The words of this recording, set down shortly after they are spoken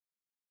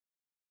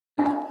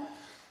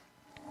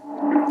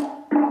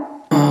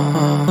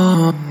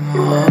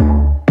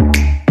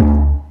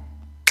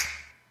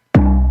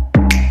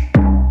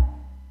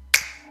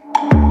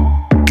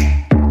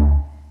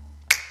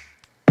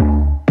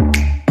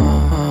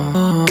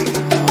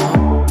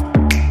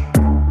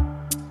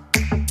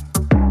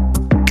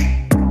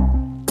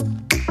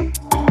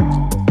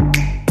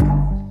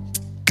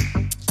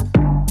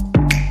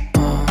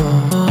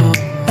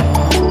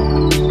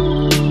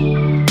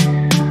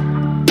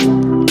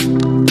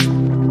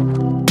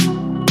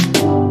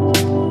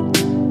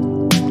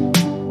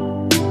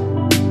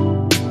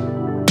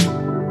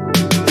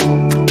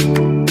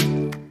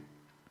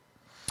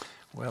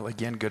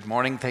Good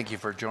morning. Thank you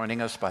for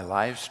joining us by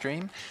live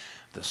stream.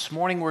 This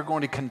morning we're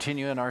going to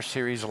continue in our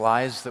series,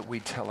 Lies That We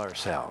Tell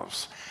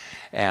Ourselves.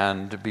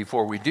 And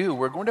before we do,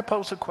 we're going to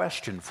pose a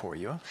question for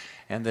you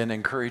and then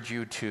encourage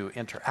you to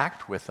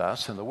interact with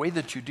us. And the way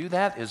that you do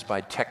that is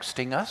by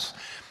texting us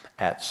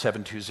at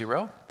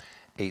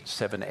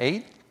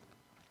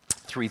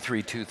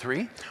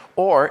 720-878-3323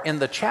 or in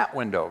the chat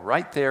window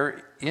right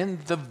there in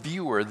the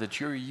viewer that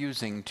you're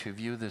using to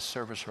view this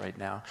service right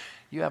now.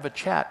 You have a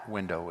chat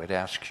window. It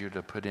asks you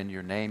to put in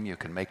your name. You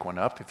can make one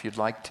up if you'd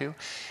like to,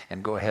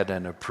 and go ahead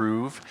and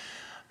approve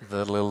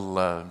the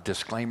little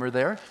disclaimer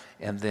there,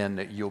 and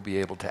then you'll be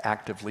able to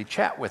actively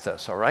chat with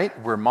us, all right?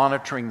 We're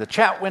monitoring the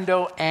chat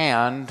window,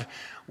 and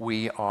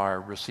we are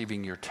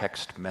receiving your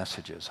text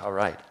messages, all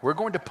right? We're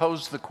going to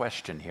pose the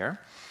question here.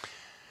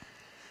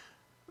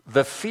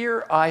 The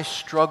fear I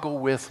struggle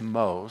with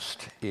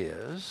most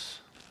is,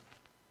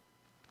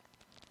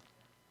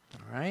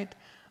 all right?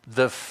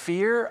 The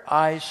fear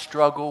I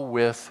struggle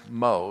with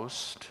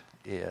most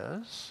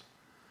is,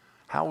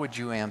 how would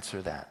you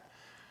answer that?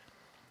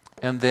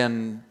 And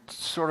then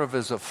sort of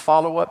as a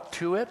follow-up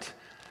to it,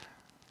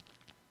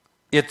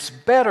 it's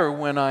better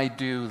when I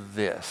do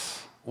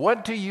this.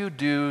 What do you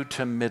do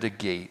to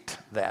mitigate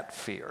that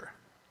fear?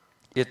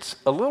 It's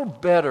a little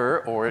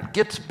better, or it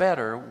gets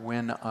better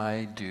when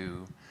I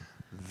do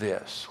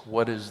this.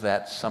 What is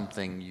that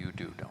something you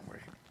do? Don't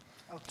worry.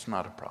 Okay. It's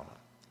not a problem.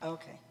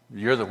 Okay.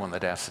 You're the one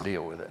that has to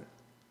deal with it.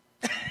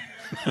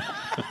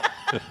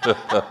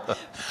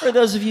 For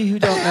those of you who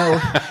don't know,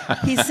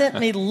 he sent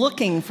me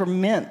looking for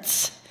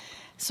mints.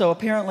 So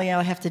apparently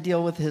I'll have to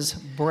deal with his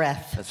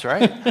breath. That's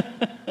right.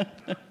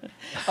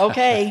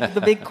 Okay,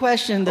 the big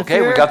question. We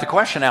got the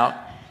question out.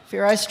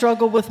 Fear I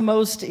struggle with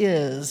most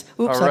is...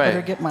 Oops, all right. I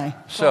better get my...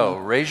 So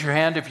raise your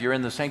hand if you're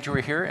in the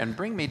sanctuary here and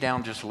bring me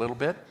down just a little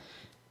bit.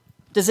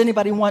 Does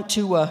anybody want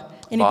to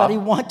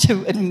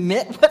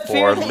admit what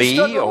fear or they Lee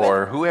struggle or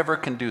with? whoever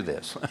can do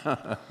this?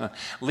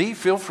 Lee,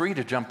 feel free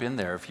to jump in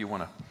there if you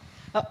want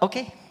to.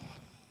 Okay.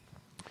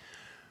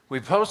 We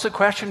posed the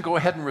question. Go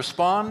ahead and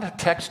respond.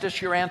 Text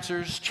us your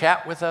answers.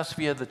 Chat with us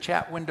via the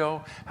chat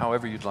window,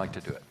 however you'd like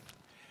to do it.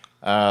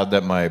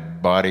 That my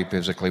body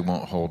physically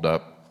won't hold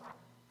up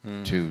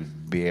to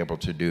be able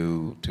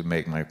to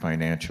make my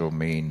financial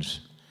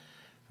means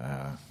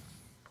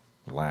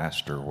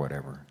last or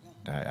whatever.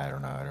 I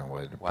don't know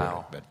what to put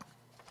it, but...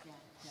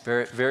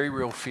 Very, very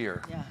real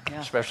fear,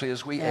 especially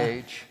as we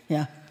age.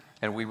 Yeah.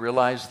 And we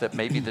realize that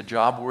maybe the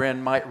job we're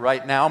in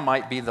right now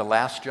might be the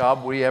last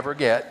job we ever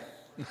get,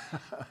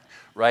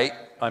 right?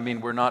 I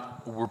mean,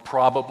 we're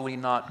probably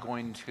not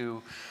going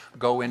to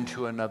go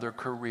into another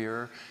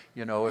career.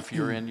 You know, if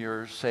you're in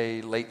your,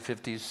 say, late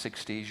 50s,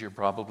 60s, you're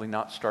probably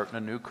not starting a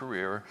new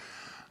career.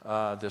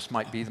 This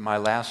might be my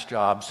last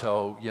job,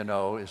 so, you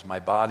know, is my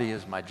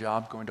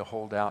job going to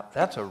hold out?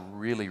 That's a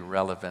really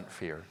relevant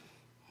fear.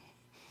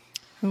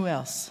 Who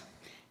else?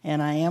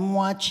 And I am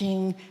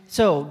watching.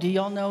 So, do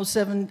y'all know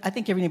I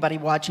think everybody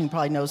watching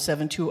probably knows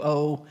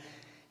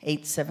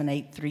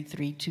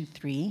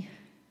 720-878-3323.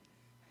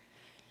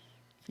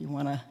 If you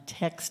want to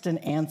text an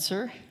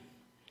answer.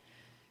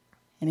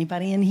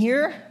 Anybody in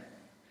here?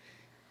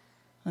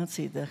 Let's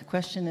see, the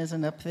question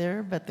isn't up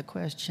there, but the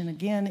question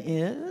again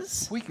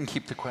is... We can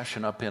keep the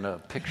question up in a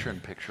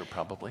picture-in-picture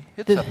probably.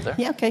 It's up there.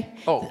 Yeah, okay.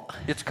 Oh,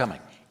 it's coming.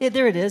 Yeah,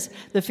 there it is.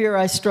 The fear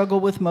I struggle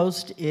with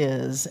most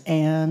is,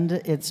 and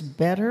it's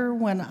better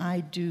when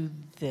I do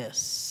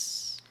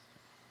this.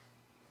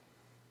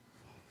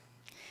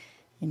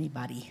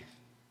 Anybody?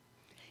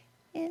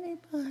 I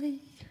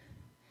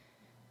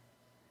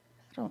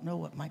don't know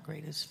what my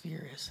greatest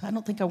fear is. I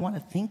don't think I want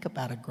to think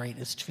about a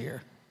greatest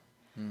fear.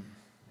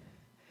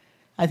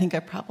 I think I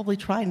probably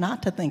try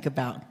not to think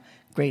about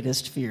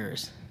greatest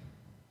fears.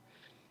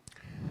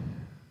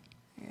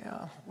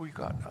 Yeah, we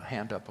got a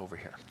hand up over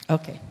here.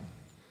 Okay.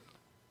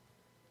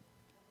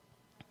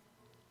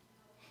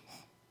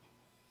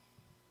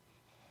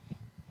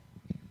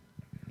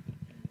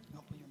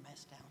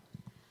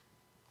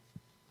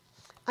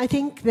 I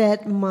think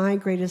that my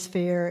greatest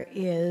fear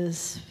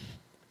is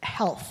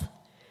health,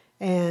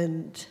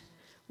 and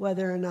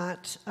whether or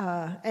not,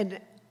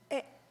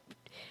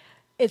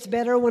 it's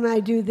better when I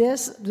do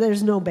this.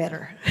 There's no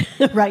better.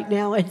 Right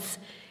now,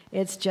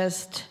 it's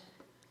just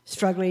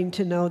struggling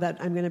to know that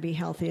I'm going to be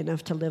healthy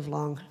enough to live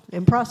long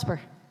and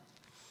prosper.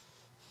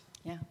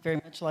 Yeah, very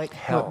much like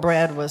Health. what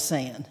Brad was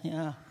saying.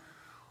 Yeah.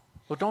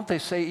 Well, don't they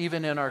say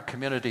even in our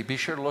community, be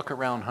sure to look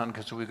around, hon,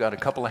 because we've got a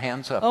couple of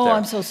hands up Oh, there.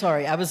 I'm so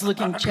sorry. I was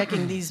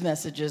checking these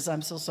messages.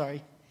 I'm so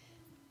sorry.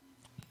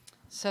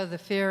 So the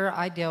fear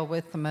I deal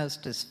with the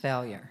most is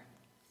failure.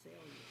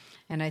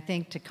 And I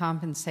think to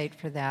compensate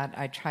for that,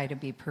 I try to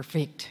be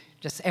perfect.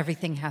 Just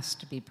everything has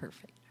to be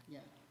perfect. Yeah.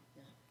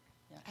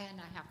 And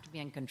I have to be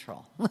in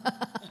control.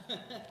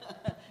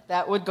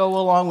 That would go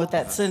along with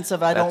that sense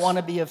of I don't want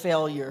to be a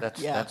failure.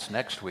 That's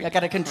next week. I got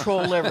to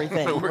control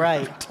everything.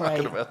 We're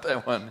talking about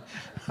that one.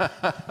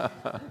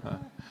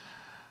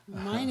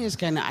 Mine is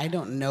I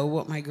don't know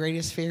what my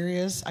greatest fear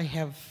is. I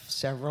have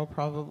several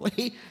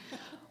probably.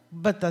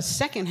 But the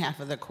second half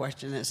of the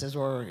question that says,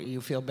 or you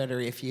feel better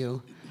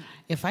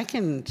if I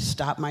can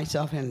stop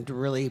myself and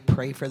really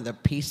pray for the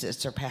peace that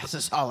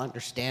surpasses all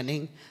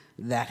understanding,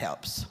 that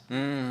helps.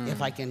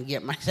 If I can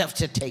get myself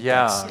to take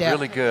that step. Yeah,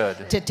 really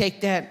good. To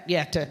take that,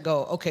 to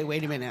go, okay,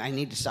 wait a minute, I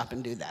need to stop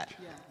and do that.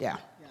 Yeah.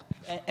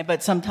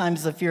 But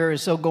sometimes the fear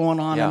is so going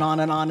on Yeah. and on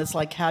and on. It's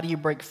like, how do you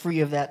break free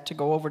of that to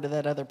go over to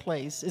that other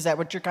place? Is that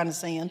what you're kind of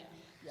saying?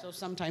 So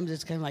sometimes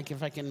it's kind of like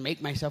if I can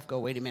make myself go,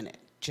 wait a minute,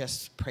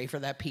 just pray for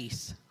that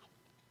peace.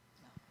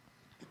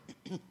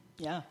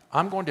 Yeah.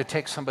 I'm going to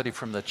take somebody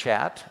from the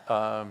chat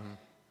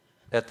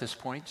at this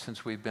point,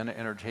 since we've been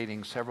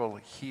entertaining several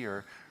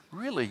here.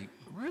 Really,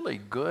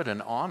 really good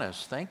and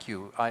honest. Thank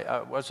you.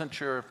 I wasn't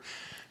sure if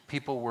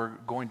people were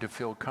going to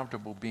feel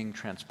comfortable being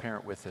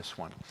transparent with this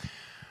one.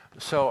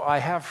 So I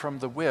have from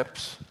the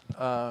whips,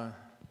 the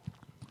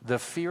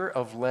fear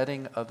of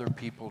letting other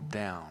people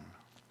down.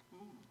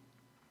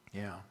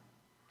 Yeah.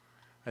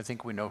 I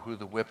think we know who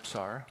the whips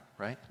are,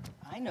 right?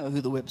 I know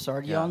who the whips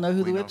are. Do Yeah, y'all know who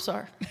we the know. whips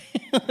are?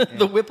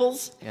 The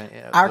Whipples?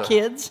 Yeah, Our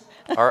kids?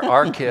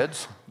 Our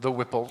kids, the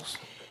Whipples,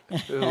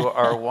 who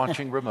are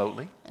watching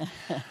remotely.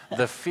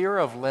 The fear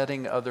of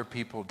letting other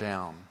people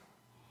down.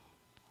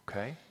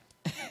 Okay?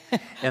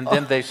 And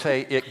then they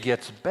say, it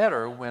gets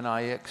better when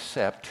I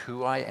accept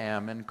who I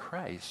am in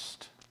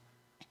Christ.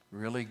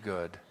 Really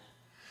good.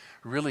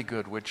 Really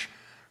good, which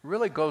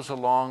really goes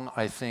along,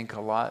 I think,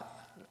 a lot,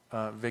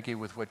 Vicki,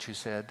 with what you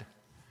said.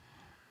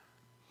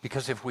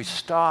 Because if we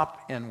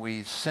stop and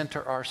we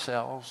center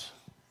ourselves,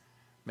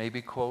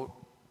 maybe quote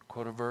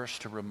a verse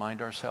to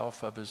remind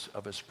ourselves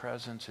of his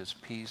presence, his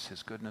peace,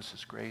 his goodness,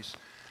 his grace,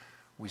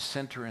 we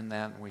center in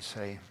that and we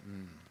say,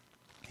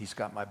 he's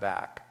got my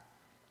back.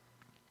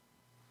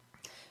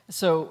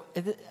 So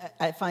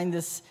I find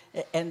this,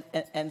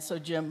 and so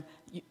Jim,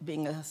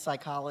 being a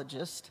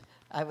psychologist,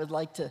 I would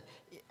like to,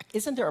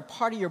 isn't there a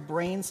part of your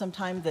brain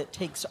sometimes that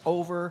takes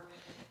over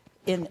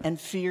and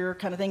fear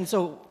kind of thing?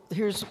 So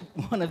here's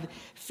one of the,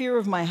 fear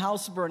of my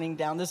house burning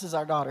down. This is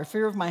our daughter.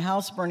 Fear of my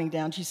house burning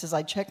down. She says,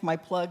 I check my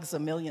plugs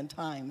 1,000,000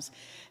 times.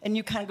 And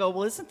you kind of go,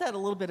 well, isn't that a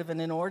little bit of an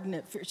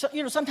inordinate fear? So,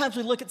 sometimes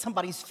we look at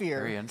somebody's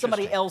fear,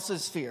 somebody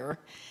else's fear.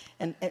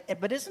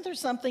 But isn't there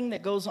something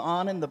that goes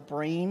on in the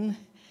brain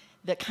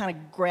that kind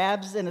of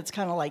grabs, and it's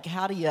kind of like,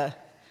 how do you,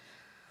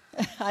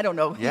 I don't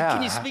know. Yeah.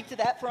 Can you speak to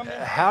that for a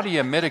minute? How do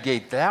you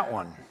mitigate that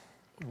one?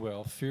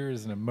 Well, fear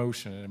is an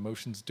emotion, and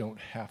emotions don't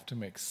have to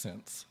make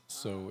sense.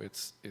 So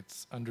it's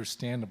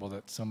understandable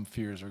that some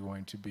fears are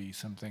going to be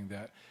something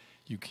that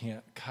you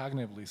can't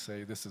cognitively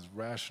say this is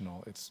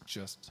rational. It's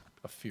just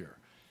a fear.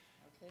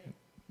 Okay.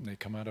 And they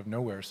come out of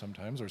nowhere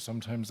sometimes, or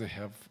sometimes they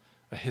have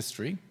a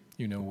history.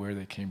 You know where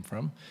they came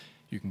from.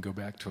 You can go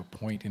back to a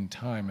point in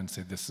time and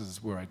say, this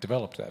is where I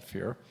developed that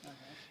fear.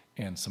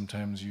 And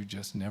sometimes you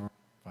just never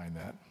find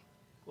that.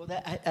 Well,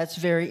 that's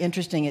very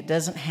interesting. It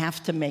doesn't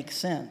have to make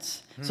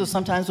sense. So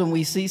sometimes when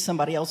we see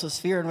somebody else's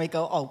fear and we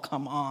go, oh,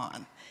 come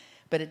on.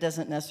 But it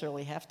doesn't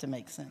necessarily have to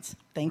make sense.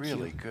 Thank you.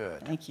 Really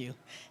good. Thank you.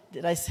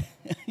 Did I say,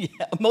 yeah,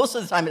 most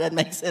of the time it doesn't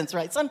make sense,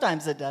 right?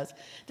 Sometimes it does.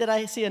 Did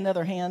I see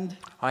another hand?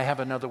 I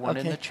have another one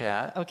in Okay. the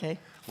chat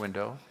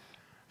window.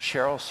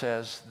 Cheryl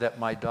says that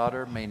my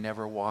daughter may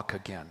never walk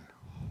again.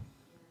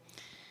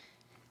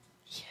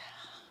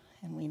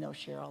 And we know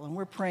Cheryl, and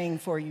we're praying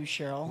for you,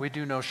 Cheryl. We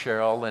do know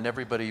Cheryl, and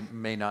everybody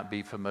may not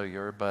be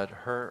familiar, but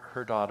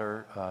her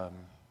daughter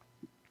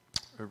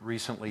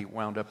recently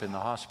wound up in the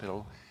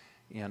hospital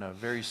in a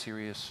very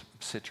serious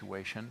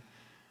situation.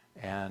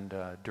 And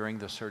during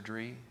the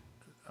surgery,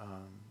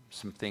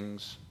 some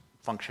things,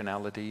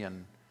 functionality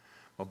and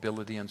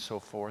mobility and so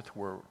forth,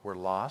 were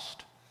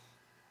lost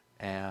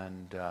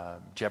and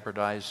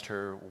jeopardized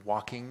her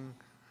walking,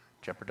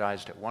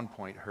 jeopardized at one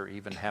point her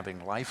even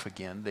having life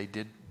again. They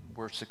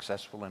were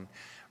successful in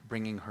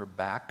bringing her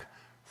back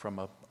from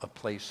a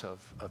place of,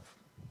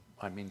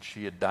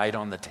 she had died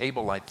on the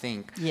table, I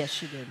think. Yes,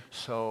 she did.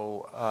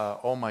 So,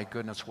 oh my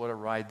goodness, what a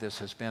ride this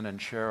has been. And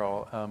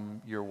Cheryl,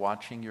 you're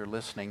watching, you're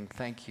listening,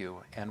 thank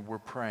you. And we're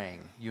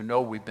praying.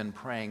 We've been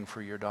praying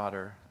for your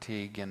daughter,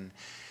 Teague, and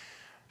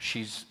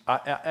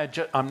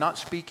I'm not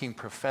speaking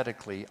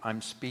prophetically,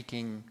 I'm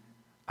speaking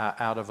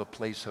out of a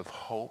place of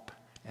hope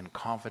and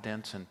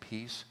confidence and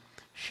peace.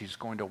 She's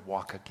going to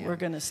walk again. We're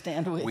going to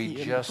stand with we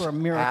you just for a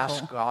miracle.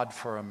 ask God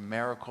for a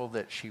miracle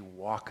that she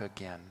walk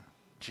again.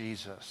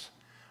 Jesus,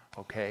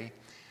 okay?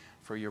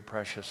 For your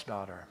precious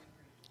daughter.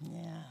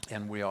 Yeah.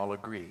 And we all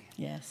agree.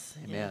 Yes.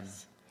 Amen.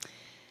 Yes.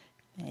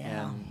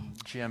 Yeah. And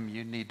Jim,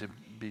 you need to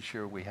be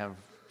sure we have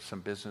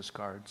some business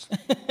cards.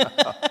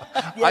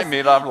 Yes,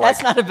 I'm like,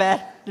 that's not a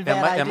bad idea.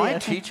 am I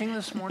teaching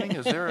this morning?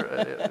 Is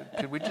there?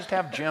 Could we just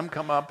have Jim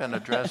come up and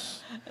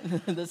address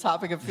the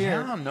topic of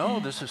fear? Yeah, no,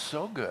 this is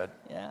so good.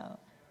 Yeah.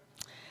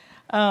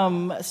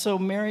 So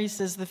Mary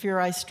says the fear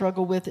I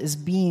struggle with is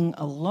being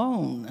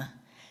alone.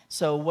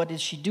 So what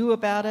does she do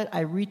about it? I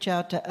reach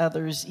out to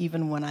others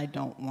even when I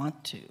don't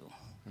want to.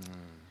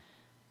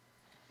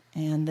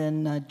 And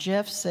then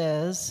Jeff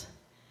says,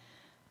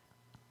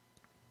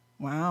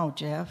 wow,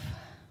 Jeff.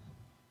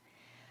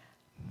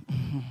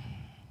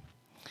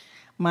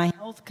 My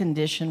health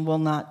condition will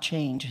not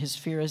change. His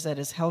fear is that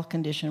his health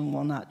condition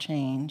will not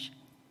change.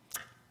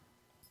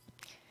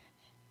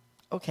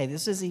 Okay,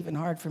 this is even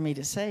hard for me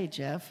to say,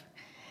 Jeff.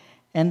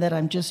 And that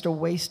I'm just a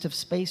waste of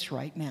space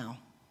right now.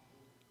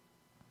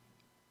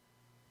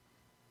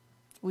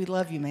 We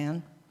love you,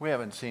 man. We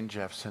haven't seen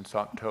Jeff since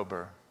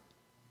October.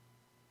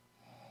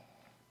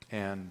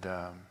 And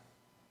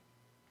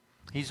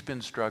he's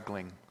been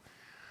struggling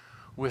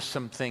with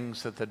some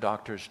things that the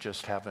doctors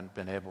just haven't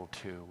been able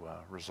to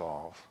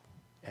resolve.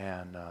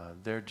 And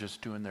they're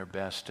just doing their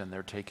best, and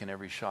they're taking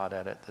every shot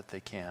at it that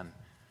they can.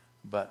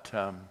 But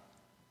the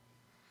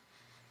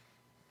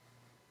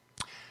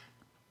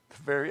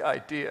very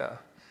idea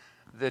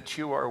that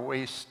you are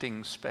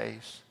wasting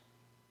space,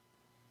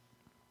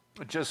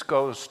 it just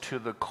goes to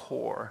the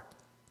core,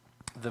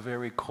 the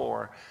very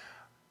core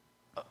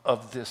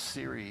of this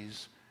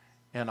series.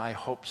 And I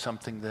hope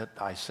something that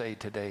I say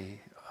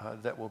today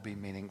that will be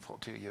meaningful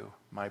to you,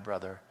 my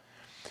brother.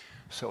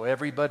 So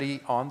everybody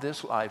on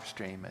this live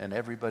stream and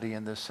everybody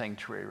in this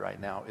sanctuary right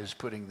now is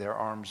putting their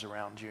arms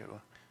around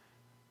you.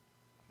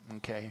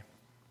 Okay?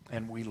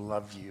 And we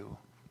love you.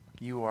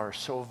 You are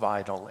so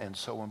vital and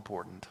so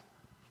important.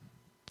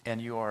 And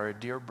you are a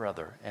dear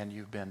brother, and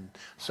you've been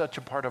such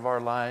a part of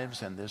our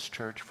lives and this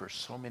church for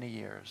so many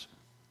years.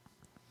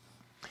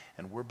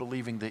 And we're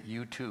believing that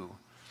you too,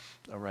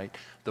 all right?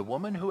 The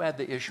woman who had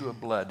the issue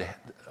of blood,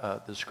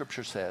 the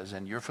scripture says,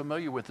 and you're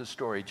familiar with the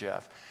story,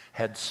 Jeff,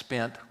 had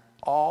spent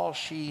all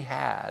she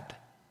had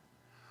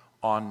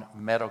on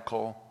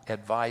medical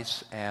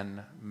advice and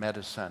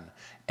medicine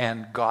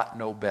and got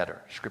no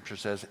better. Scripture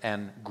says,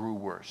 and grew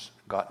worse.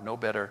 Got no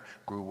better,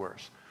 grew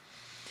worse.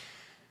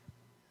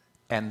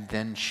 And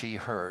then she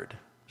heard,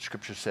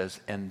 Scripture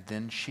says, and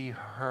then she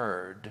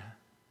heard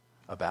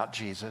about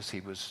Jesus.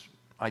 He was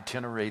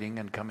itinerating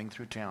and coming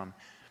through town.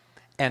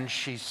 And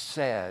she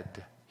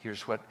said,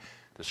 here's what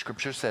the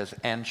Scripture says,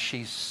 and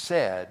she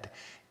said,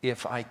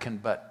 if I can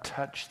but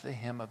touch the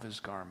hem of his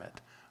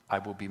garment, I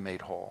will be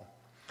made whole.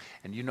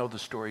 And you know the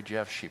story,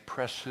 Jeff. She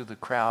pressed through the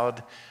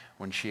crowd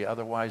when she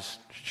otherwise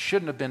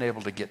shouldn't have been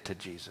able to get to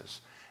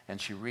Jesus.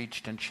 And she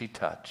reached and she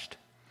touched.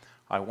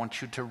 I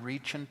want you to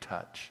reach and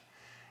touch.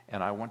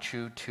 And I want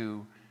you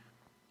to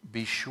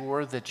be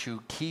sure that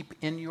you keep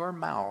in your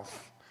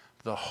mouth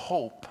the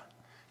hope.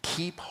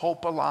 Keep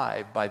hope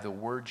alive by the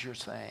words you're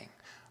saying.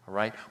 All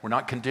right? We're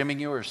not condemning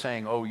you or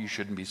saying, oh, you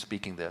shouldn't be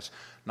speaking this.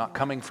 Not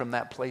coming from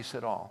that place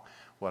at all.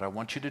 What I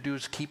want you to do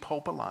is keep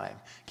hope alive.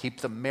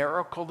 Keep the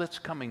miracle that's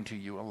coming to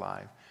you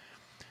alive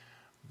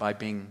by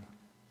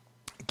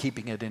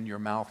keeping it in your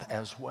mouth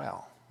as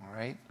well. All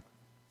right?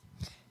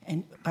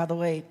 And by the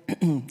way,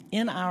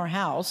 in our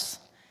house,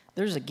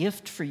 there's a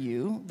gift for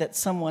you that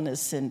someone is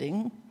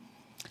sending,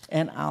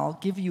 and I'll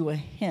give you a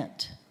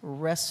hint.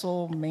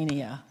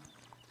 WrestleMania.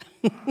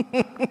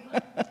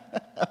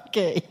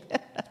 Okay.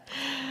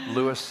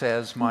 Lewis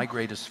says, my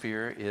greatest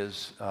fear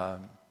is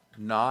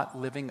not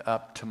living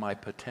up to my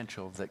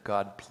potential that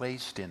God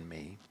placed in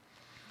me.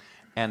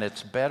 And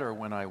it's better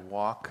when I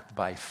walk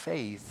by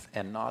faith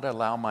and not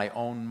allow my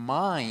own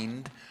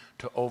mind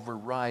to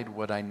override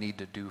what I need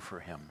to do for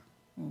him.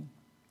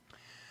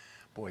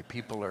 Boy,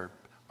 people are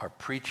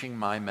preaching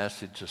my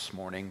message this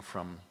morning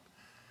from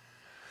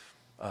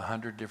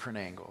 100 different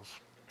angles.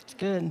 It's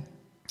good.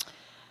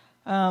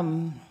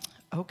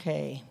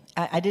 Okay.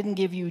 I didn't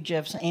give you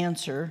Jeff's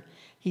answer.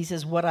 He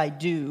says, what I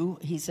do,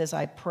 he says,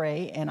 I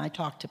pray and I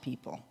talk to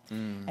people.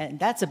 And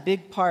that's a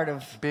big part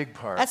of...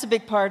 That's a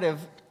big part of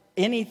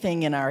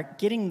anything in our...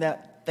 Getting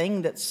that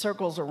thing that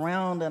circles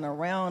around and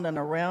around and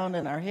around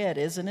in our head,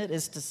 isn't it?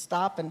 Is to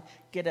stop and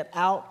get it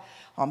out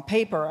on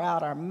paper,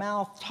 out our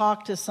mouth,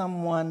 talk to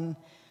someone,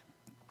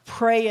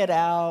 pray it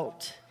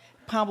out.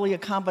 Probably a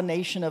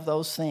combination of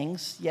those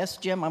things. Yes,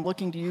 Jim, I'm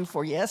looking to you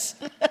for yes.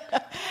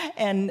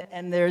 and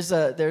there's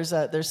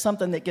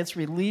something that gets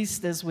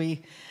released as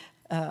we...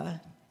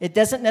 It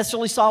doesn't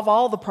necessarily solve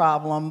all the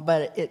problem,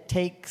 but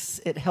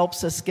it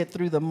helps us get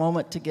through the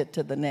moment to get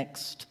to the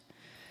next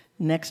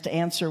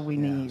answer we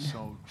need.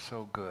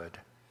 So good.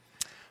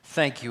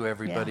 Thank you,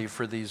 everybody,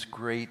 for these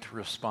great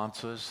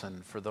responses,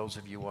 and for those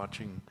of you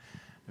watching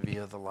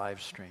via the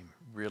live stream.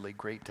 Really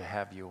great to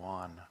have you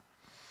on.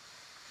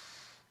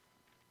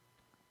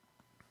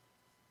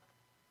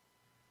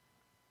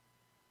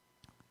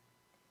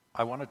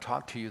 I want to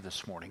talk to you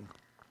this morning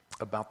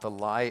about the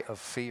lie of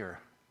fear.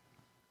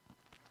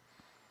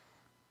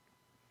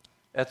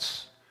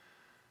 That's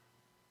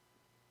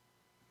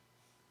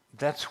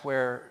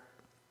where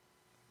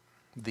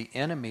the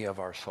enemy of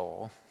our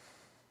soul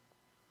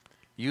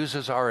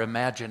uses our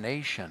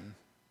imagination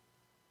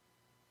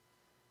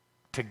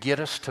to get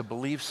us to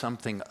believe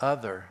something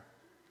other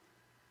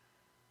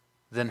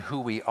than who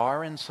we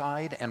are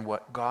inside and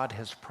what God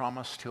has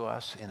promised to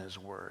us in His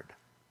Word.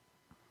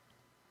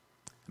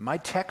 My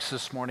text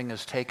this morning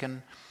is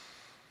taken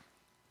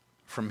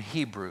from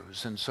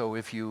Hebrews, and so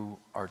if you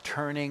are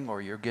turning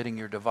or you're getting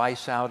your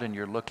device out and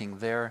you're looking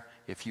there,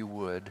 if you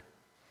would,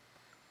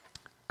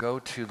 go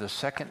to the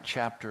 2nd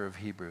chapter of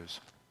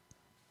Hebrews.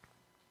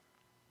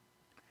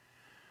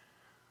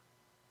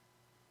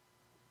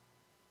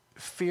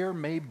 fear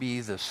may be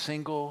the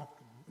single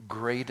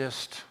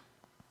greatest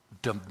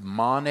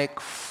demonic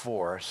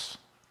force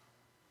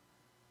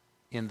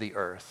in the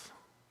earth.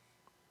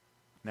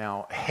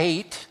 Now,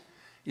 hate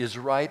is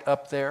right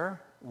up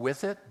there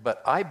with it,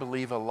 but I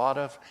believe a lot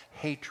of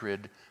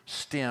hatred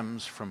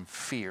stems from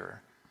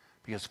fear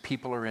because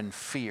people are in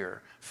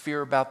fear.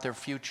 Fear about their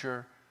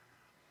future,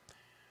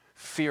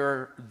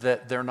 fear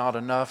that they're not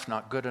enough,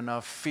 not good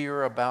enough,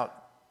 fear about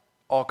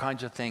all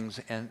kinds of things,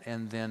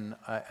 and then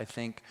I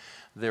think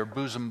they're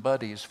bosom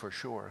buddies for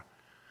sure.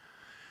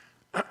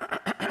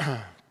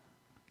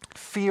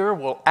 Fear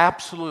will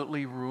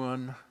absolutely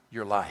ruin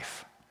your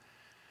life.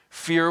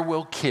 Fear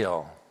will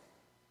kill.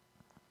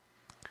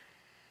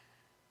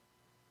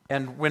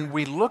 And when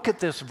we look at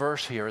this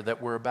verse here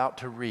that we're about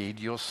to read,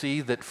 you'll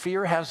see that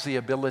fear has the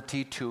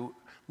ability to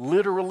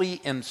literally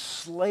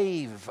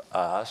enslave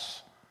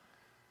us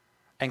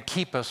and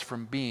keep us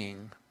from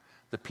being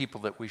the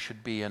people that we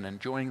should be and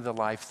enjoying the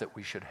life that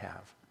we should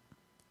have.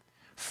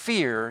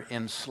 Fear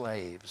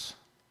enslaves.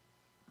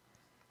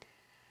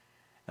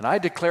 And I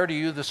declare to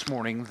you this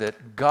morning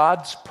that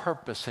God's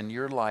purpose in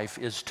your life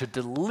is to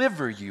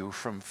deliver you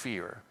from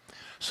fear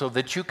so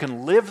that you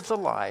can live the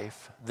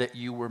life that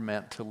you were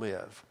meant to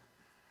live.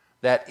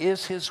 That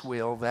is His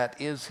will,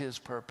 that is His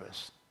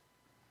purpose.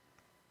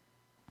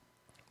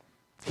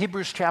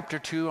 Hebrews chapter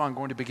 2, I'm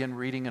going to begin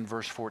reading in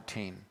verse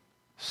 14.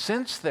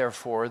 Since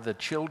therefore the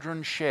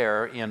children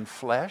share in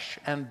flesh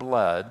and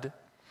blood,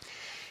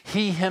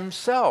 He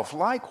Himself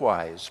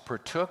likewise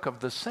partook of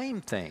the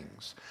same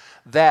things,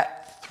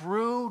 that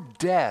through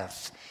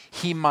death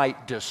He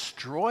might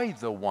destroy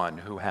the one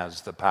who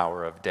has the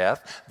power of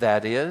death,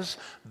 that is,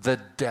 the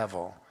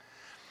devil,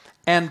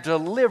 and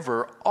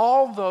deliver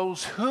all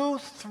those who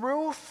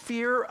through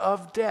fear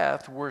of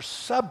death were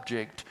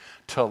subject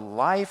to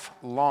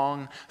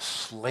lifelong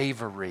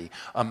slavery.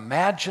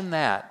 Imagine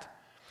that,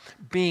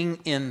 being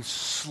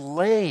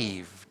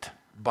enslaved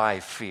by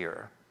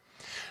fear.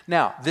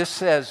 Now, this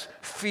says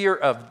fear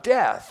of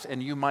death,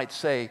 and you might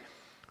say,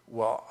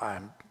 well,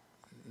 I'm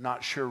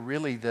not sure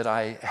really that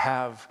I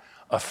have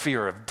a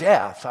fear of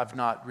death. I've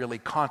not really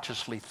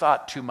consciously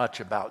thought too much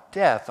about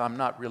death. I'm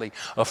not really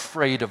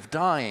afraid of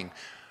dying.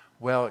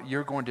 Well,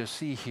 you're going to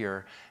see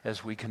here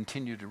as we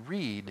continue to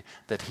read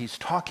that he's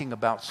talking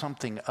about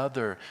something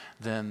other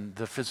than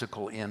the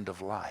physical end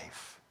of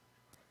life.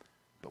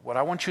 But what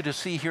I want you to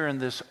see here in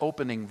this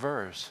opening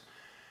verse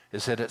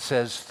is that it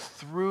says,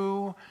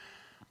 through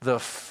the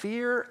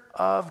fear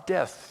of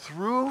death,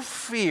 through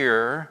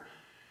fear,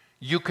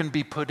 you can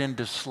be put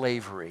into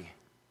slavery.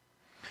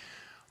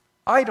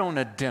 I don't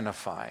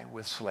identify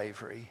with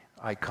slavery.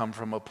 I come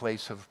from a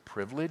place of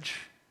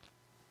privilege.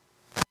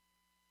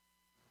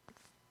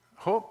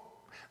 Hope.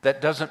 That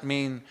doesn't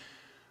mean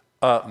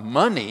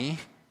money.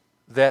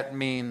 That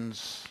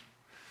means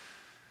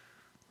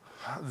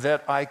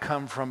that I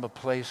come from a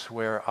place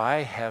where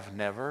I have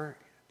never,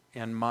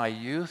 in my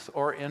youth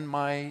or in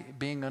my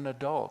being an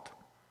adult,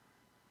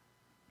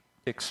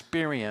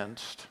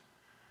 experienced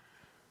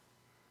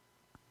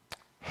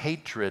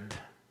hatred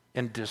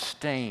and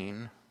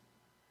disdain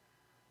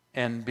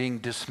and being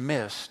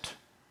dismissed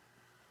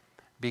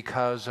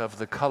because of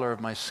the color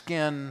of my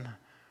skin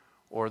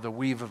or the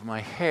weave of my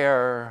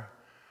hair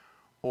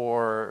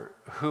or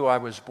who I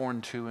was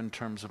born to in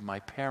terms of my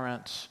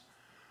parents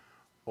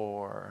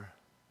or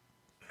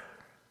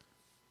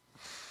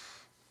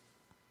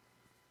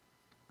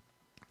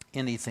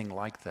anything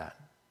like that.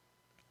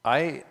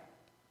 I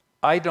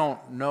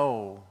don't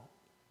know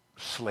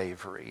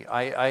slavery.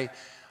 I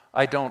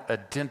don't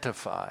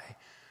identify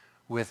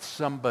with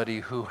somebody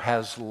who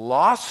has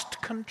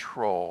lost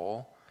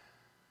control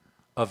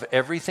of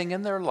everything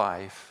in their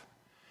life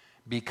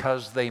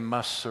because they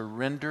must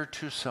surrender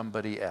to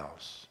somebody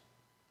else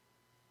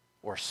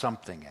or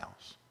something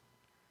else.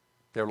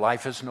 Their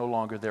life is no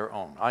longer their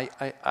own.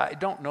 I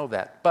don't know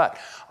that, but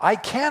I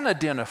can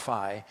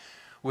identify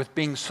with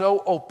being so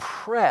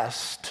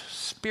oppressed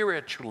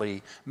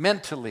spiritually,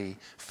 mentally,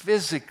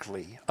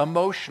 physically,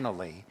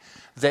 emotionally,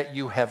 that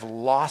you have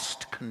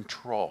lost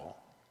control.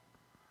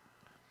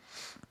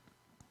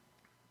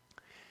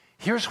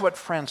 Here's what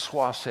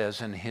Francois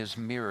says in his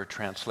Mirror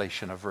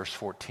translation of verse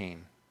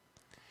 14.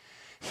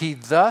 He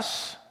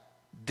thus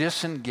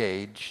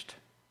disengaged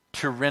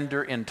to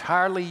render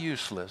entirely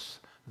useless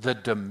the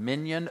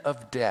dominion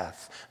of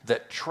death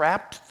that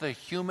trapped the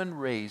human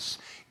race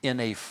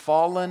in a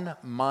fallen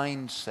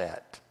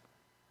mindset.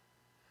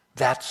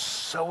 That's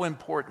so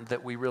important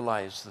that we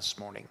realize this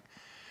morning.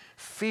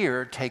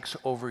 Fear takes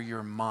over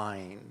your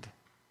mind.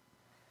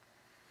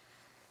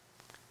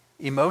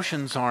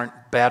 Emotions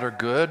aren't bad or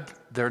good.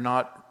 They're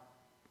not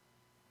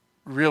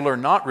real or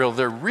not real.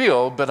 They're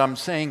real, but I'm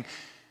saying,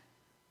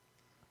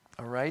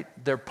 all right,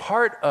 they're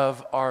part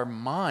of our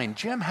mind.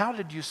 Jim, how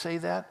did you say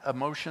that?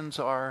 Emotions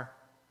are?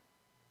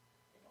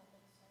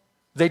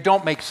 They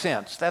don't make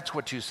sense. That's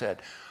what you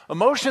said.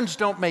 Emotions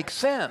don't make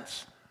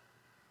sense.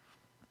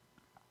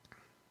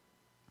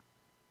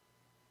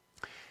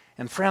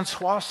 And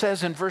Francois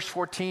says in verse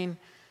 14,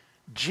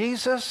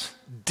 Jesus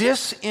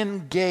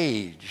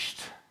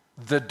disengaged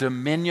the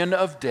dominion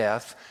of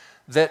death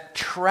that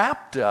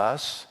trapped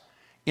us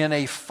in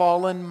a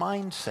fallen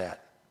mindset.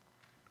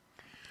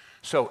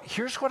 So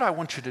here's what I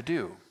want you to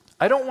do.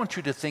 I don't want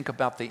you to think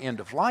about the end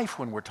of life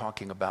when we're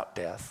talking about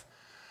death.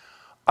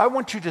 I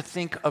want you to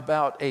think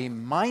about a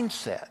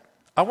mindset.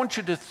 I want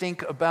you to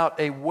think about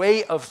a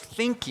way of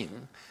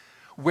thinking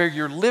where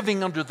you're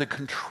living under the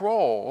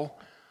control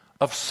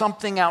of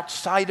something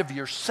outside of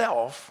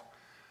yourself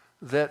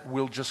that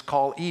we'll just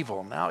call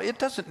evil. Now, it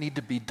doesn't need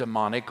to be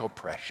demonic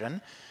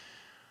oppression,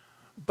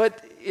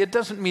 but it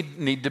doesn't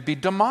need to be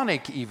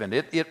demonic even.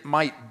 It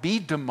might be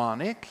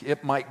demonic,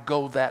 it might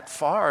go that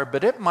far,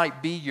 but it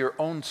might be your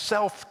own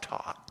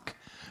self-talk,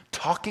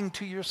 talking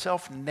to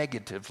yourself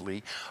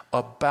negatively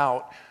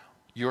about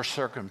your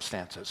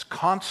circumstances,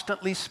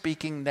 constantly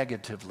speaking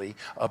negatively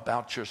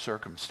about your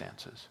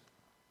circumstances.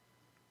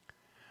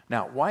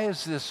 Now, why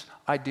is this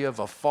idea of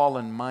a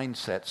fallen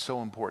mindset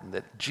so important?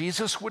 That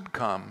Jesus would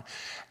come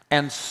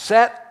and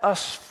set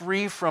us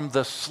free from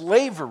the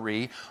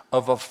slavery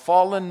of a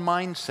fallen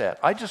mindset.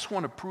 I just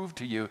want to prove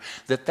to you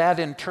that that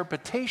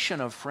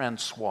interpretation of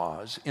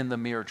Francois in the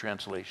Mirror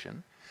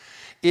Translation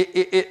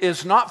it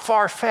is not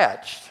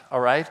far-fetched,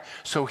 all right?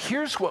 So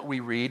here's what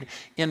we read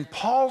in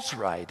Paul's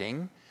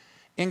writing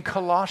in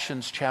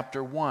Colossians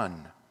chapter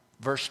 1,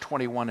 verse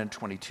 21 and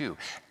 22.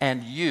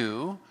 And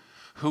you,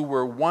 who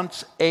were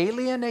once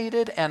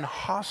alienated and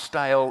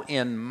hostile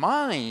in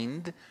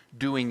mind,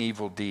 doing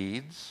evil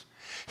deeds,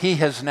 he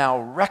has now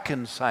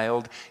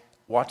reconciled,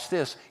 watch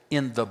this,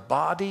 in the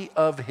body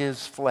of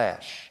his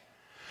flesh.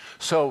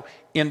 So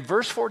in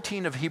verse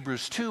 14 of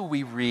Hebrews 2,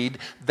 we read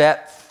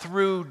that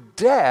through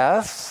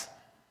death,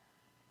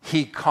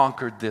 he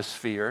conquered this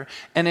fear.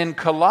 And in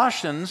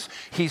Colossians,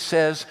 he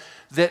says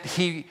that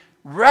he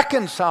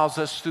reconciles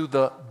us through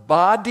the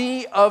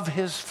body of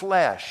his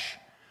flesh.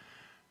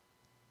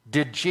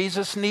 Did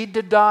Jesus need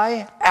to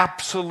die?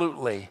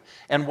 Absolutely.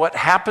 And what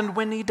happened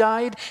when he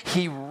died?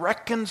 He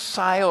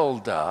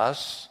reconciled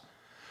us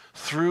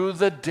through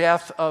the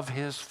death of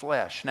his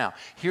flesh. Now,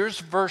 here's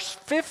verse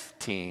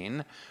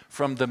 15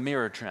 from the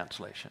Mirror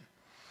Translation.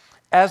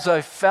 As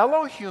a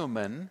fellow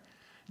human,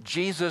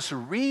 Jesus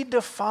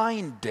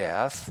redefined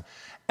death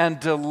and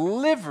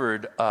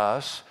delivered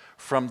us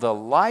from the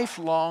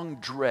lifelong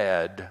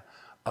dread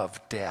of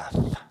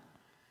death.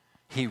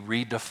 He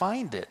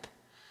redefined it.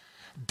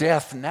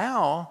 Death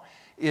now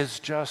is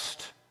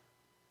just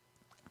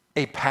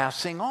a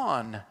passing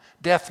on.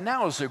 Death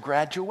now is a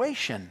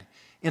graduation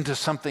into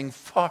something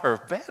far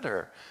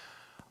better.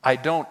 I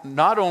don't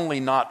not only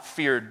not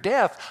fear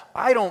death,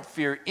 I don't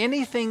fear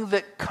anything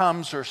that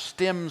comes or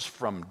stems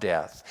from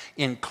death,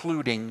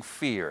 including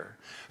fear.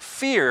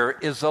 Fear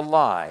is a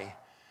lie.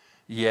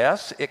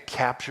 Yes, it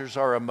captures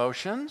our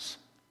emotions,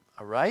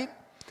 all right?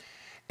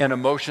 And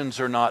emotions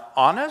are not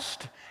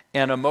honest,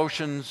 and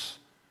emotions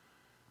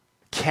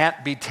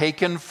can't be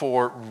taken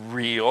for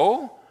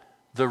real.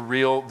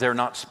 They're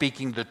not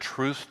speaking the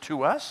truth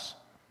to us.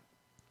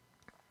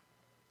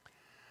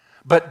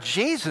 But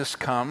Jesus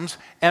comes,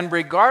 and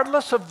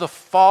regardless of the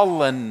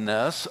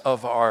fallenness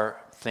of our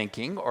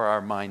thinking or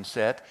our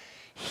mindset,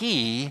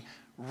 he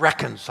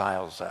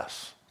reconciles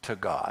us to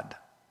God.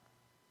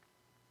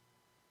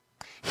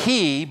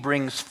 He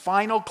brings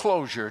final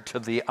closure to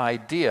the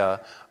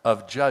idea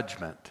of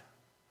judgment.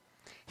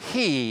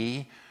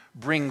 He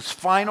brings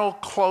final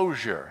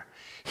closure.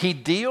 He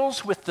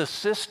deals with the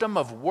system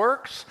of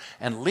works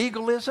and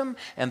legalism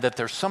and that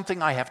there's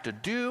something I have to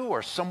do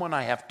or someone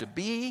I have to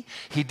be.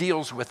 He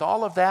deals with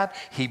all of that.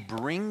 He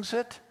brings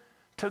it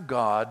to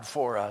God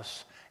for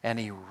us, and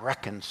he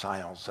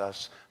reconciles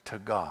us to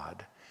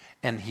God,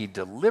 and he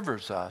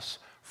delivers us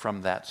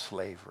from that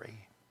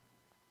slavery.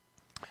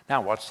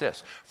 Now watch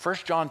this. 1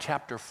 John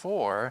chapter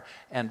 4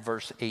 and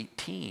verse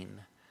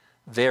 18.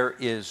 There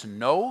is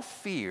no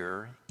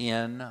fear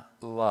in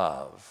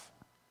love,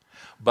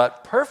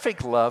 but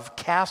perfect love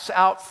casts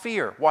out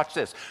fear. Watch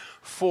this.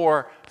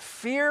 For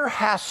fear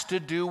has to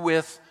do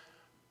with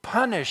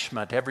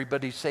punishment.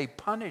 Everybody say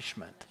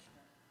punishment.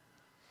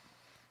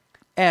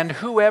 And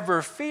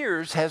whoever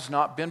fears has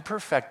not been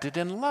perfected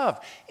in love.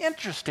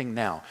 Interesting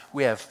now.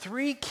 We have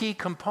three key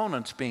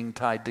components being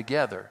tied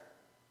together.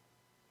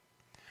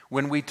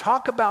 When we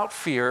talk about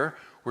fear,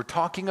 we're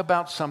talking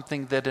about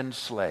something that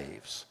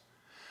enslaves.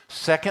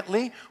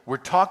 Secondly, we're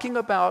talking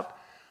about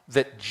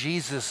that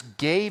Jesus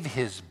gave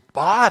his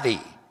body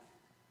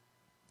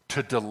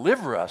to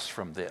deliver us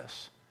from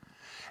this.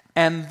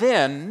 And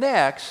then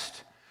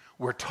next,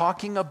 we're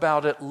talking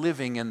about it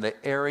living in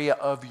the area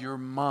of your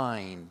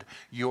mind,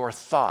 your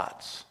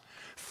thoughts.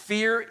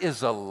 Fear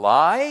is a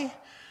lie.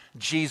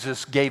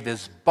 Jesus gave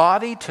his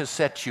body to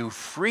set you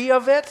free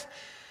of it.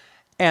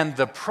 And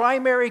the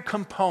primary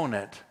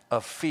component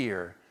of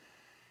fear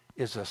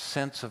is a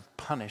sense of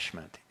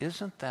punishment.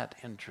 Isn't that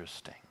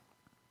interesting?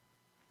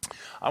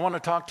 I want to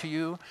talk to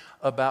you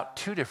about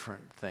two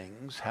different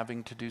things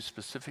having to do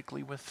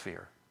specifically with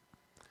fear.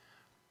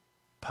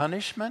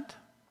 Punishment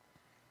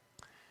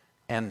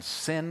and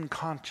sin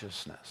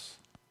consciousness.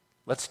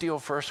 Let's deal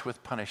first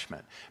with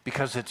punishment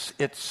because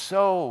it's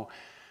so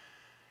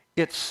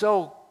It's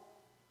so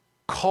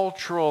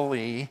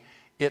culturally,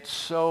 it's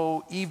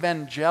so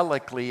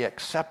evangelically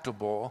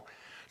acceptable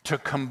to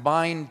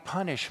combine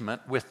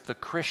punishment with the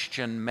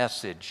Christian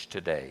message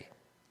today.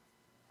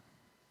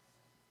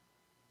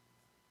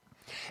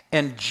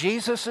 And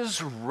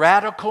Jesus'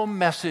 radical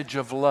message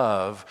of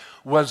love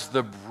was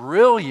the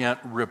brilliant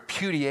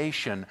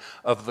repudiation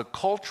of the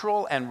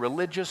cultural and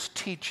religious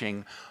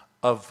teaching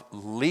of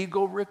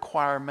legal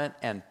requirement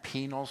and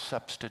penal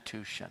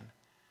substitution.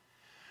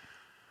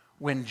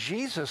 When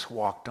Jesus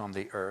walked on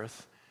the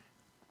earth,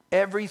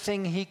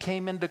 everything he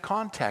came into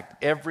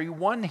contact,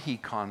 everyone he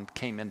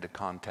came into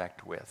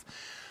contact with,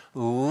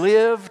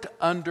 lived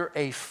under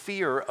a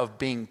fear of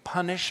being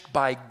punished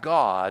by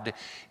God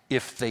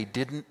if they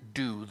didn't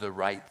do the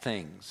right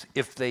things,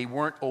 if they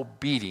weren't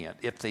obedient,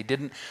 if they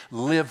didn't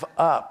live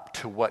up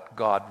to what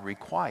God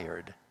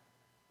required.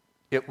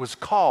 It was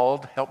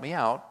called, help me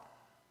out,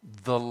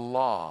 the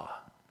law,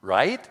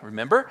 right?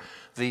 Remember?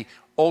 The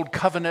Old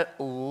Covenant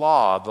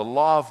law, the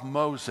law of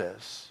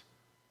Moses.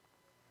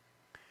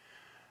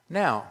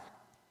 Now,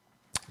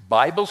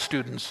 Bible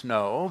students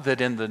know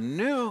that in the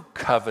New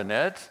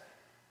Covenant,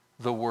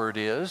 the word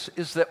is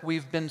that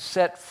we've been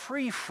set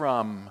free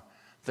from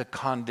the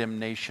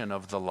condemnation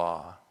of the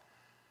law.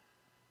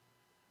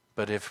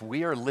 But if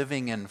we are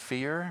living in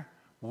fear,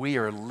 we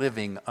are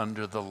living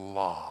under the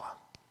law.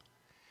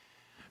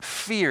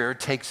 Fear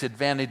takes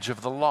advantage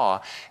of the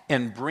law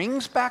and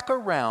brings back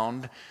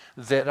around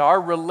that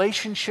our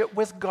relationship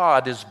with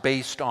God is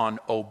based on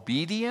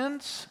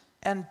obedience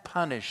and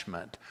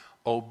punishment.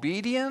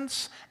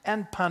 Obedience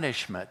and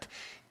punishment.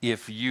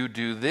 If you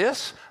do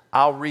this,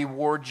 I'll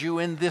reward you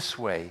in this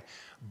way.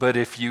 But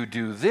if you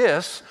do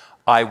this,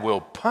 I will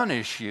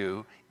punish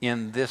you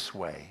in this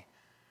way.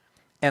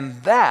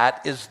 And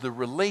that is the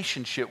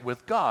relationship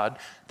with God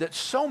that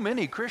so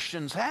many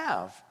Christians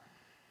have.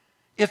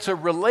 It's a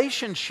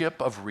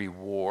relationship of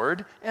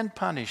reward and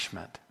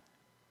punishment.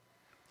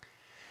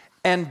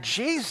 And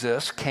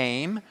Jesus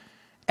came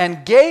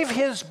and gave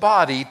his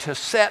body to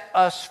set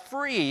us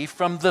free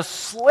from the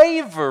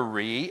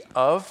slavery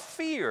of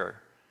fear.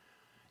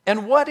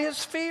 And what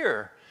is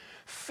fear?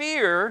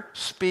 Fear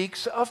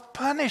speaks of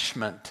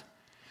punishment.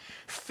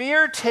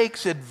 Fear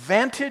takes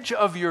advantage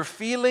of your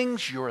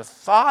feelings, your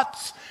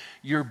thoughts,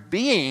 your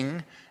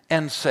being,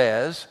 and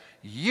says,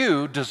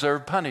 you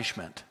deserve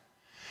punishment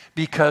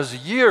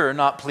because you're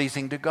not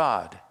pleasing to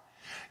God.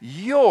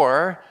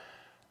 You're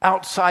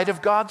outside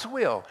of God's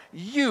will.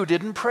 You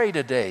didn't pray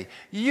today.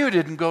 You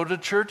didn't go to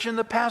church in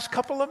the past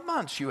couple of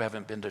months. You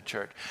haven't been to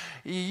church.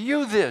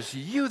 You this,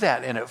 you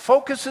that. And it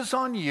focuses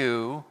on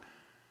you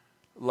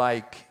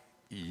like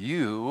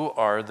you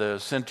are the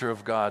center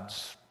of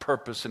God's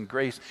purpose and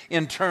grace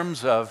in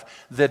terms of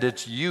that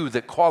it's you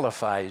that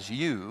qualifies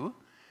you.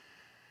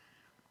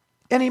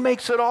 And he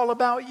makes it all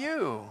about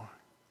you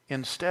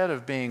instead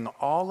of being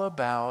all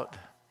about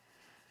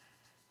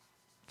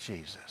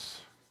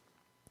Jesus.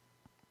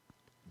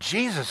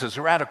 Jesus'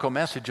 radical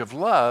message of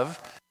love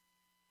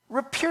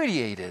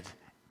repudiated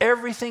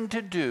everything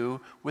to do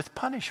with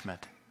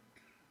punishment.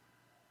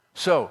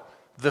 So,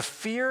 the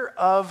fear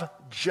of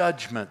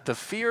judgment, the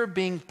fear of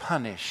being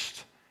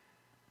punished,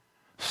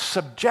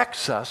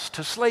 subjects us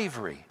to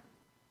slavery.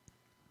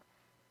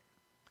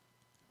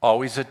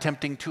 Always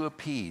attempting to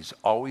appease,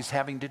 always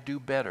having to do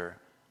better,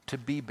 to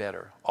be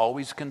better,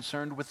 always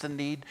concerned with the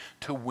need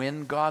to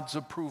win God's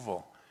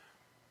approval.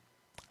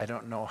 I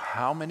don't know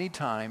how many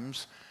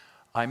times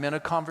I'm in a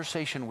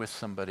conversation with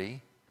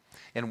somebody,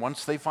 and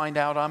once they find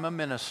out I'm a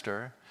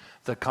minister,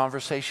 the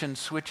conversation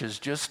switches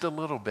just a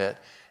little bit,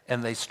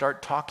 and they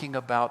start talking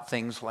about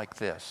things like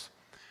this.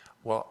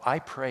 Well, I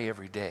pray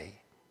every day.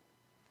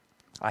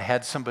 I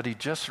had somebody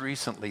just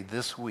recently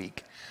this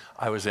week.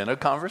 I was in a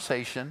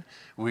conversation.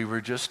 We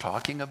were just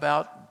talking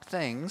about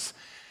things,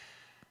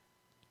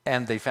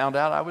 and they found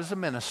out I was a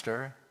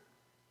minister,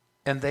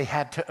 and they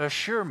had to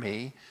assure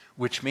me,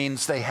 which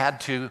means they had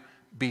to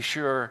be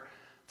sure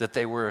that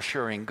they were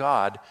assuring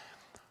God.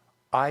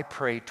 I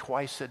pray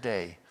twice a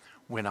day.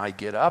 When I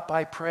get up,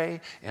 I pray,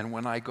 and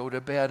when I go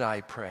to bed,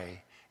 I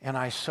pray. And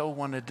I so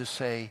wanted to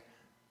say,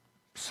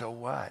 so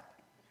what?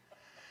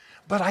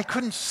 But I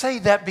couldn't say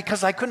that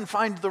because I couldn't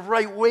find the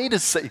right way to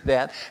say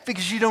that,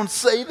 because you don't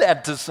say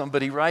that to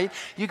somebody, right?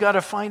 You got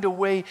to find a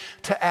way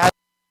to add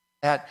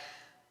that.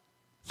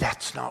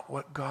 That's not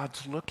what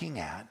God's looking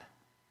at.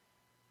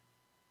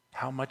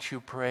 How much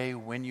you pray,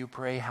 when you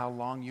pray, how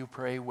long you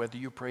pray, whether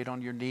you prayed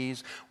on your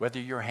knees, whether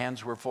your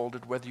hands were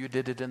folded, whether you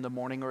did it in the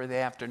morning or the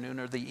afternoon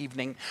or the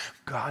evening.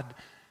 God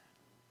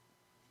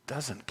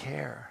doesn't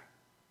care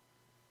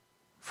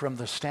from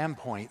the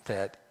standpoint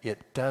that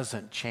it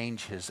doesn't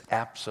change his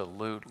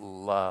absolute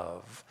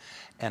love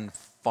and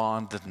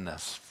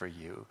fondness for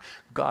you.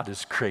 God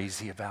is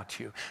crazy about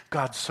you.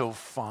 God's so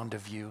fond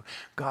of you.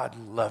 God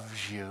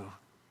loves you.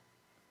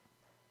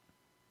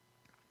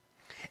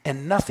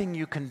 And nothing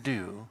you can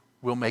do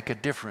will make a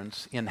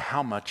difference in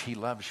how much he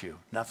loves you.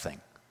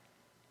 Nothing.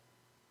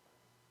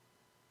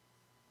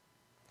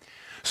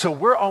 So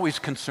we're always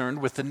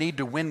concerned with the need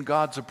to win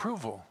God's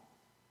approval.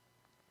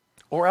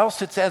 Or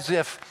else it's as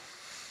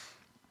if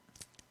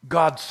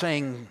God's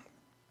saying,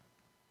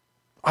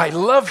 I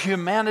love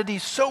humanity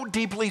so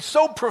deeply,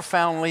 so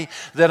profoundly,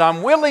 that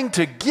I'm willing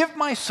to give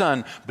my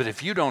son, but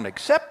if you don't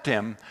accept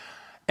him,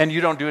 and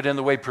you don't do it in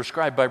the way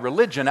prescribed by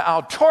religion,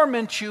 I'll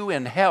torment you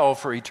in hell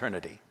for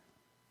eternity.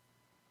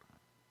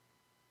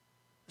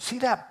 See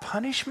that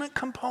punishment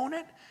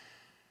component?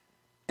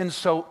 And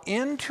so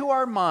into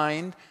our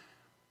mind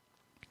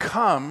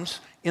comes,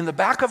 in the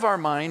back of our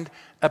mind,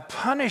 a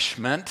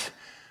punishment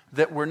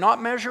that we're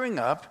not measuring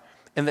up,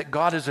 and that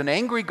God is an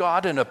angry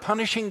God and a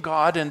punishing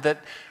God, and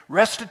that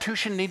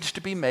restitution needs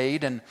to be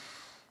made, and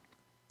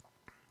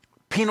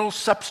penal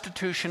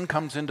substitution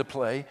comes into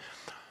play.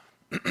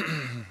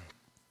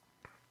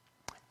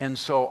 And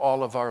so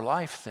all of our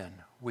life then,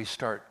 we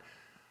start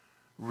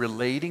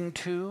relating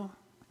to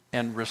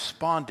and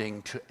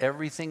responding to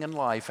everything in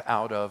life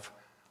out of,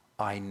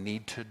 I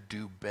need to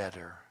do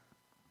better.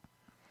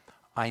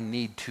 I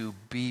need to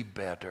be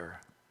better.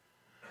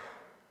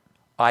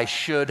 I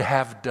should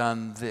have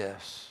done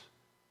this.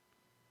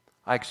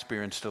 I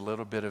experienced a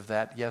little bit of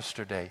that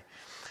yesterday.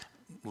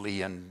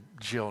 Lee and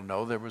Jill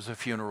know there was a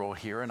funeral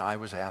here, and I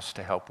was asked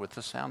to help with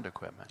the sound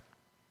equipment.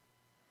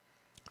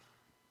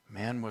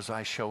 Man, was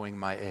I showing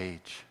my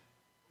age.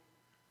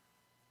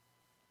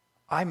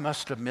 I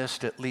must have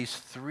missed at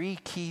least 3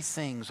 key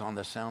things on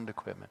the sound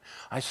equipment.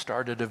 I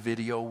started a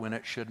video when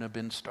it shouldn't have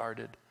been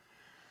started.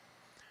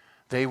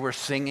 They were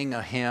singing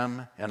a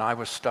hymn, and I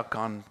was stuck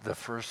on the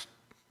first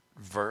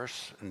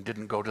verse and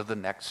didn't go to the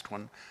next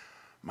one.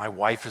 My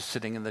wife is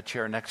sitting in the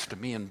chair next to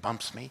me and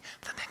bumps me.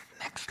 The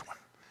next one.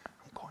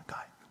 I'm going,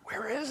 God,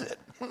 where is it?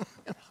 And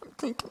I'm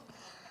thinking,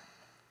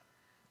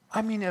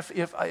 I mean,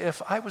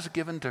 if I was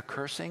given to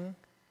cursing,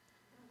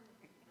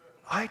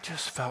 I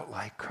just felt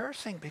like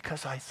cursing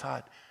because I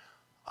thought,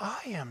 I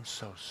am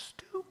so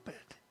stupid.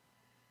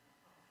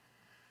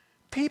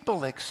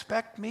 People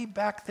expect me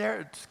back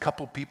there. A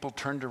couple people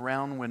turned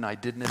around when I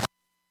didn't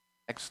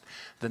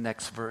the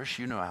next verse.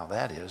 You know how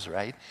that is,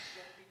 right?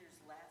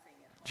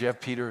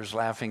 Jeff Peters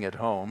laughing at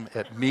home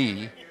at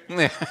me.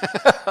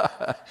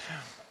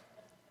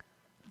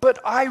 But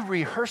I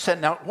rehearse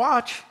that. Now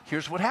watch,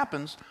 here's what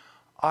happens.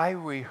 I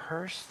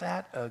rehearsed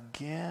that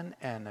again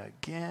and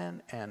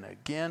again and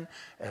again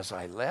as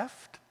I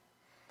left,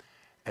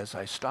 as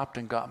I stopped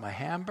and got my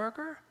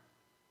hamburger.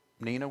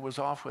 Nina was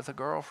off with a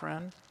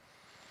girlfriend.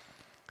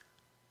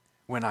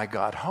 When I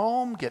got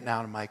home, getting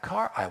out of my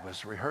car, I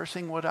was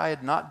rehearsing what I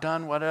had not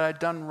done, what I had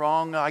done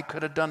wrong. I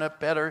could have done it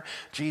better.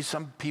 Gee,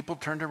 some people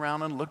turned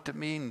around and looked at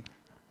me and,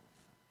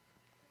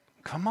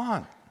 come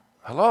on,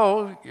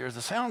 hello, you're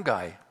the sound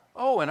guy.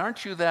 Oh, and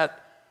aren't you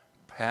that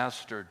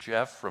Pastor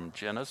Jeff from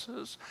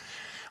Genesis?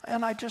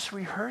 And I just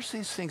rehearsed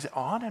these things.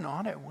 On and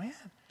on it went.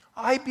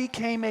 I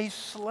became a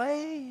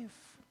slave.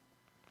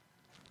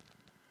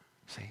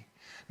 See?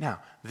 Now,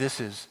 this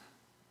is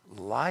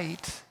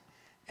light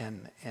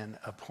and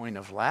a point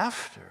of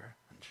laughter.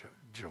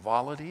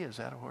 Joviality, is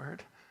that a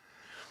word?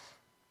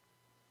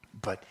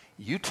 But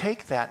you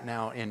take that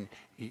now and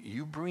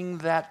you bring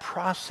that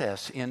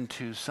process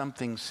into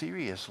something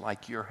serious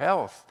like your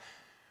health,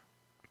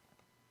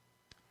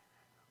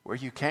 where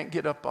you can't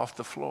get up off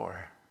the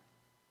floor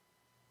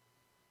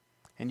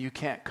and you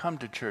can't come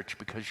to church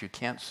because you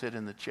can't sit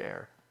in the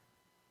chair.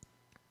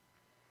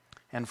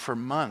 And for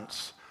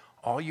months,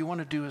 all you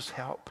want to do is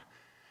help,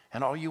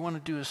 and all you want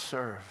to do is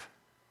serve.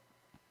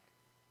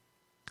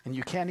 And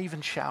you can't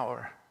even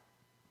shower.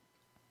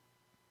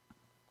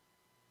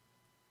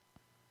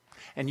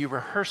 And you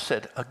rehearse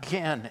it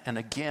again and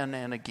again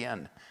and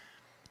again.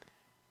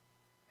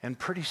 And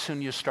pretty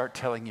soon you start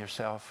telling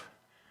yourself,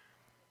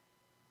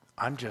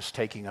 I'm just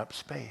taking up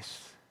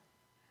space.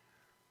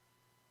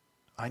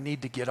 I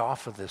need to get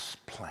off of this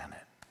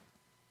planet.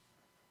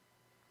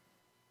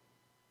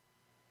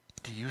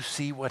 Do you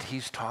see what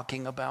he's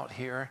talking about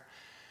here?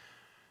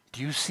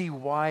 Do you see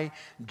why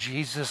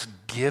Jesus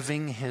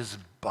giving his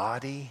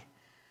body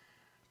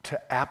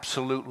to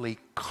absolutely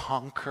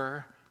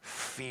conquer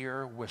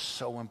fear was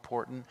so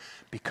important?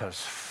 Because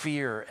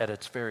fear at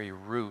its very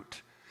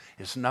root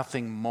is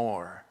nothing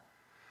more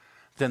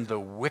than the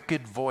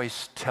wicked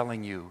voice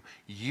telling you,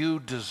 you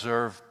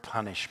deserve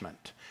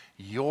punishment.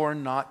 You're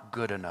not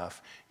good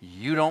enough.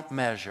 You don't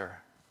measure.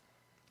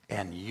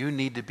 And you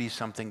need to be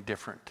something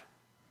different.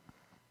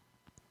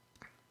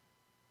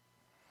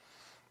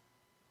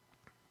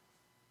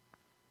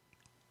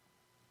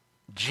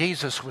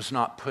 Jesus was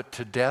not put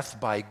to death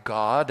by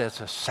God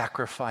as a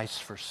sacrifice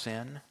for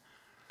sin.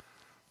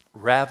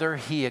 Rather,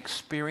 he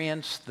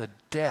experienced the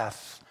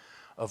death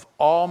of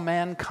all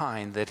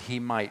mankind that he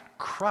might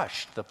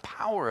crush the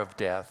power of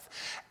death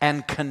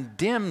and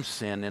condemn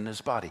sin in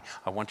his body.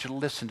 I want you to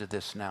listen to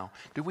this now.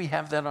 Do we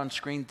have that on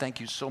screen? Thank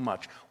you so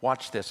much.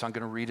 Watch this. I'm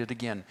going to read it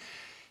again.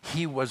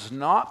 He was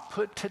not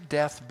put to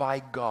death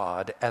by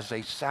God as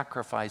a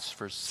sacrifice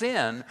for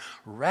sin.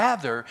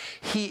 Rather,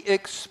 he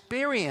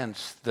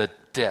experienced the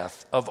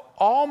death of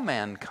all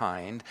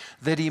mankind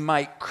that he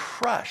might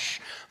crush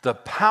the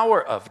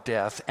power of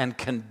death and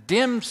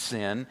condemn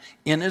sin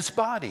in his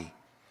body.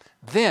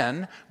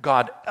 Then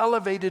God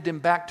elevated him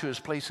back to his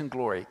place in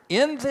glory.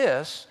 In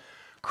this,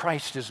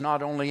 Christ is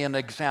not only an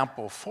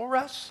example for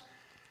us,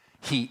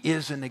 he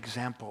is an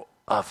example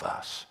of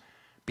us,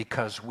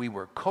 because we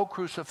were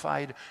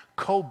co-crucified,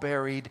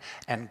 co-buried,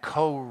 and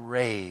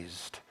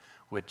co-raised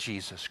with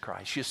Jesus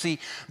Christ. You see,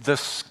 the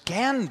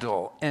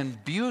scandal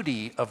and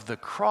beauty of the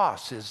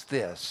cross is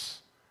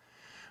this: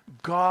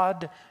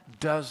 God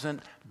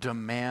doesn't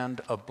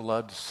demand a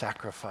blood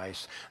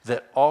sacrifice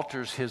that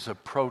alters his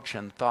approach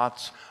and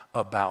thoughts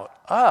about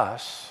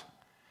us.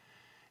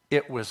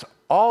 It was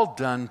all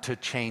done to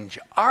change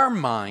our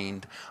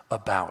mind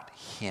about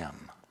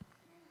him.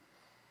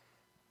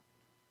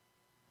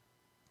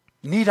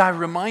 Need I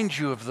remind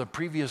you of the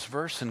previous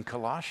verse in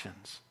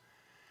Colossians?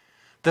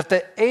 That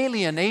the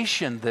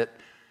alienation that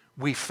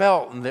we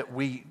felt and that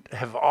we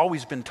have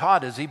always been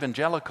taught as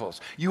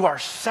evangelicals, you are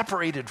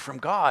separated from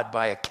God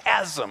by a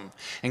chasm,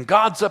 and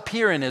God's up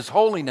here in his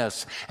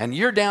holiness, and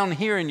you're down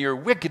here in your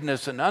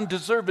wickedness and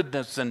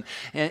undeservedness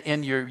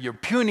and your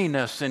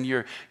puniness and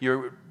your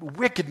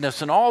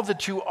wickedness and all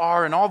that you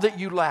are and all that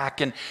you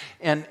lack, and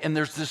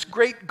there's this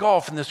great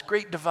gulf and this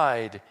great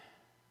divide.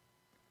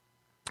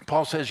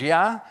 Paul says,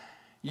 yeah,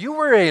 you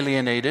were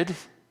alienated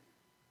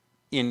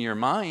in your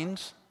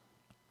minds.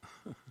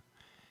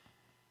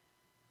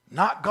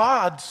 Not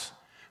God's.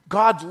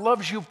 God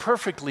loves you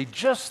perfectly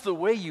just the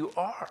way you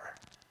are.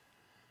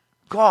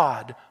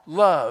 God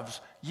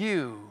loves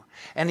you.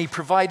 And he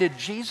provided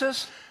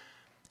Jesus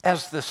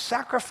as the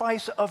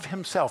sacrifice of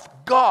himself.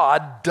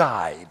 God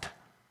died.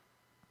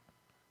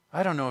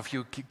 I don't know if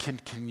you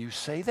can you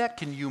say that?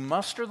 Can you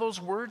muster those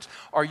words?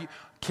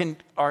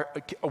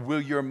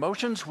 Will your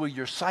emotions, will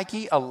your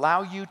psyche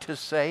allow you to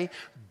say,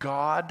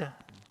 God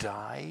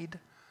died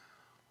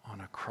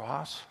on a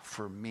cross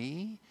for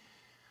me,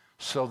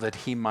 so that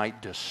he might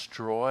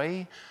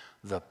destroy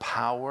the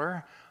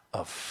power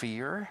of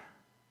fear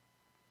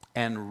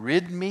and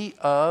rid me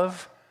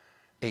of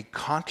a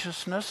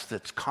consciousness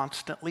that's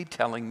constantly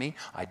telling me,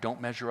 I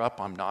don't measure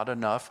up, I'm not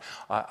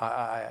enough,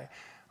 I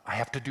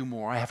have to do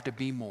more, I have to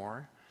be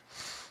more.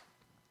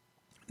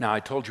 Now, I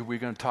told you we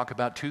were going to talk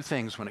about two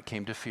things when it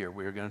came to fear.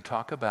 We were going to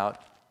talk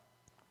about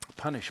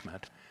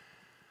punishment.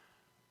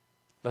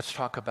 Let's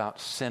talk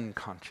about sin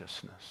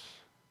consciousness.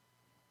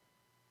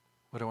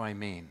 What do I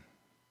mean?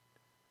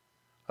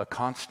 A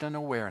constant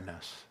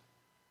awareness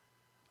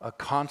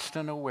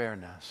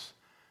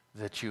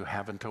that you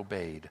haven't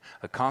obeyed,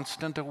 a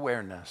constant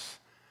awareness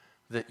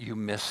that you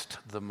missed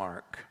the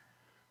mark.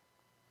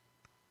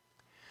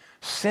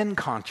 Sin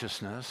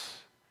consciousness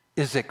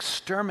is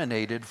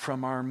exterminated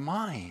from our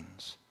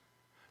minds,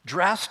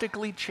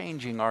 drastically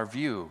changing our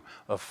view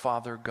of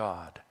Father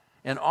God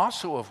and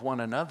also of one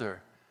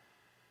another.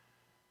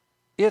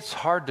 It's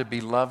hard to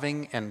be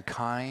loving and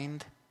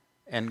kind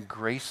and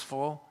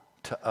graceful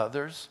to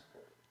others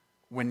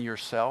when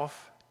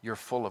yourself, you're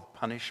full of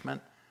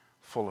punishment,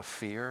 full of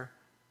fear,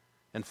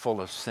 and full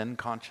of sin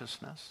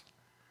consciousness.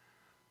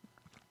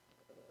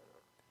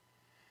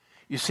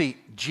 You see,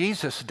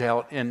 Jesus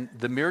dealt in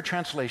the Mirror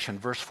Translation,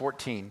 verse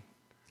 14.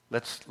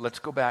 Let's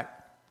go back.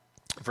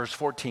 Verse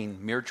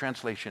 14, Mirror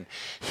Translation.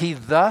 He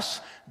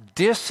thus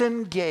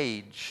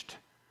disengaged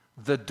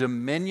the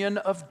dominion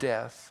of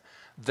death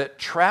that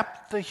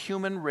trapped the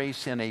human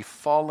race in a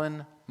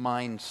fallen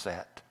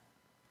mindset.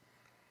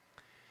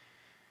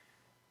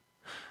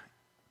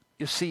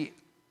 You see,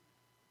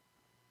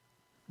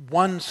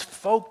 one's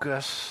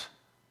focus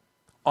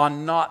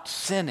on not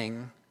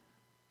sinning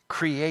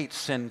creates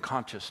sin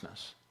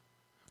consciousness.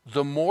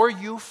 The more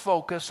you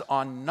focus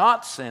on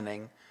not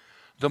sinning,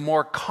 the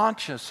more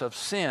conscious of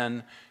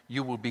sin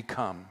you will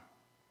become.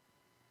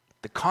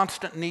 The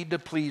constant need to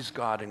please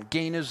God and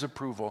gain his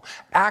approval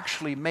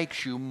actually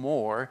makes you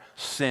more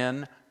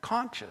sin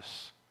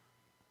conscious.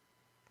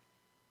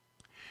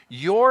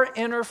 Your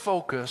inner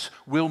focus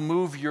will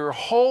move your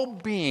whole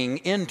being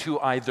into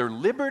either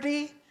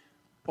liberty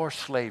or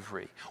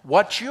slavery.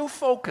 What you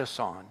focus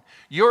on,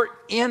 your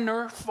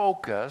inner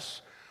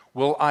focus,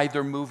 will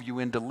either move you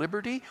into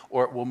liberty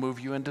or it will move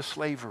you into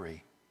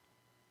slavery.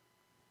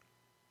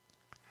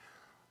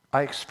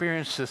 I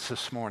experienced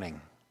this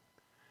morning.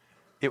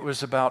 It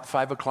was about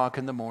 5 o'clock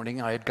in the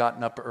morning. I had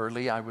gotten up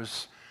early. I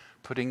was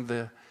putting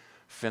the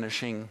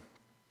finishing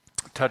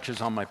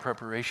touches on my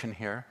preparation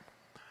here.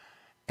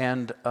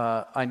 And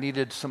I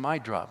needed some eye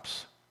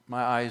drops.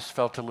 My eyes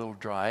felt a little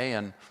dry,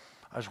 and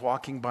I was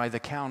walking by the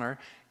counter,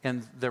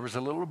 and there was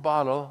a little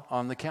bottle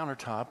on the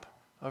countertop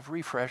of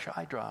Refresh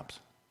eye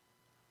drops.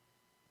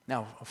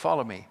 Now,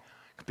 follow me,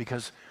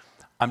 because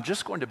I'm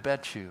just going to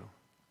bet you,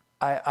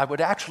 I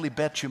would actually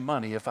bet you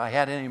money if I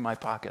had any in my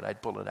pocket,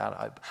 I'd pull it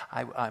out.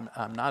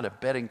 I'm not a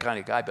betting kind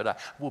of guy, but I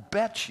will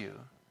bet you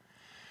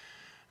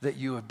that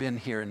you have been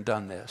here and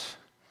done this.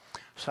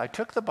 So I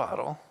took the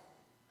bottle,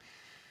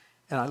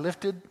 and I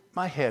lifted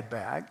my head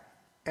back,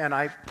 and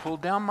I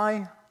pulled down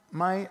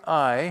my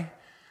eye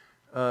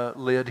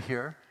lid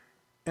here,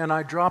 and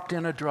I dropped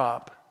in a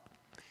drop.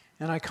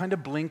 And I kind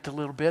of blinked a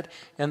little bit,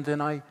 and then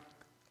I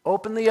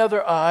opened the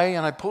other eye,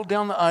 and I pulled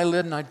down the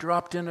eyelid, and I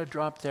dropped in a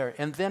drop there.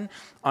 And then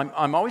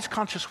I'm always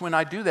conscious when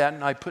I do that,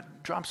 and I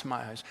put drops in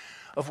my eyes,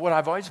 of what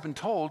I've always been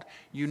told: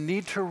 you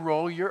need to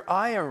roll your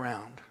eye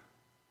around,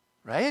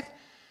 right?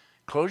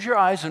 Close your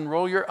eyes and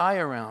roll your eye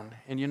around.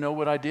 And you know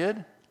what I did?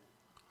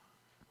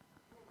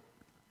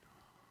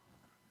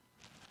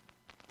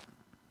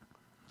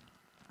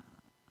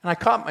 And I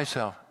caught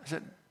myself. I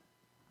said,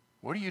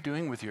 what are you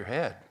doing with your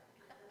head?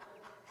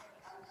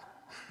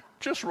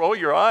 Just roll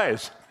your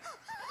eyes.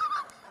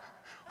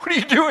 What are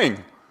you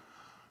doing?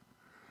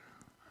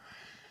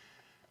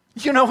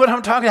 You know what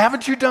I'm talking about?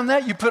 Haven't you done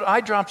that? You put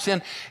eye drops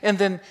in, and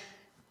then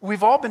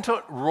we've all been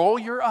told, roll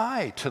your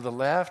eye to the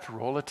left,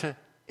 roll it to,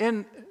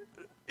 and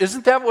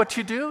isn't that what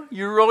you do?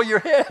 You roll your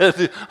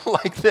head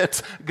like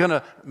that's going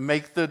to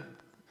make the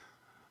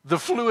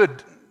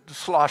fluid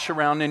slosh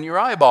around in your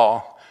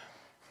eyeball.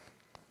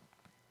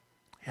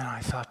 And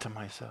I thought to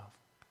myself,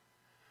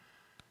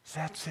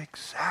 that's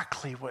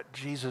exactly what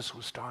Jesus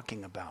was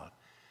talking about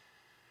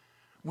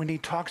when he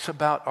talks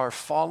about our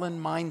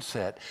fallen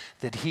mindset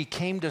that he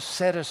came to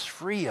set us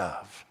free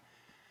of.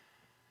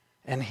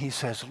 And he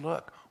says,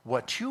 look,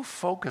 what you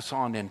focus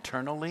on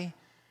internally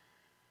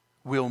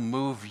will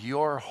move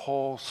your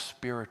whole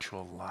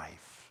spiritual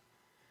life.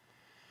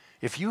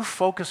 If you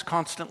focus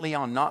constantly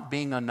on not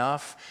being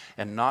enough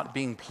and not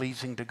being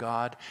pleasing to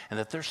God, and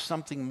that there's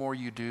something more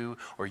you do,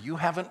 or you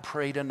haven't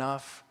prayed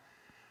enough,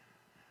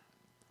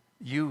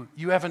 you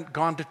haven't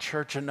gone to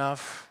church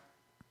enough,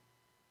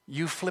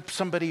 you flipped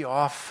somebody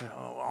off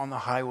on the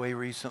highway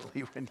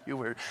recently when you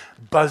were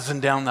buzzing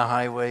down the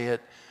highway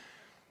at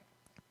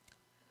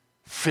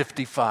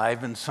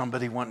 55 and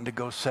somebody wanting to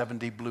go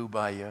 70 blew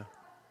by you,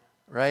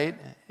 right?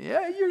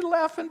 Yeah, you're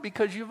laughing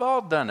because you've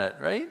all done it,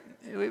 right?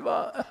 We've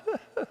all.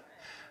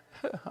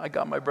 I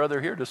got my brother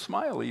here to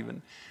smile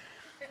even.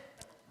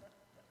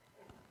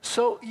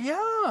 So,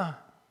 yeah.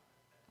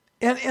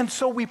 And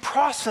so we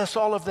process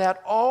all of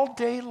that all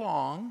day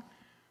long,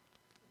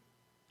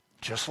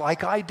 just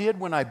like I did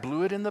when I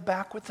blew it in the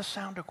back with the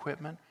sound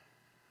equipment.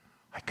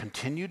 I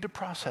continued to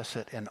process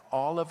it, and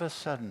all of a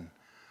sudden,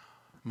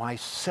 my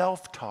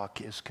self-talk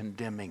is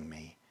condemning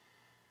me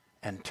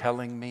and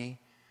telling me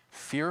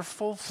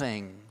fearful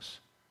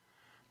things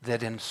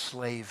that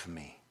enslave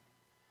me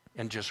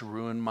and just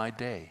ruin my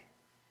day.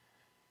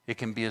 It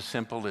can be as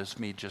simple as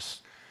me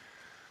just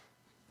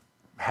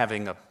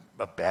having a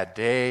bad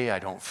day, I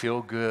don't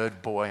feel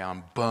good, boy,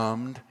 I'm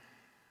bummed,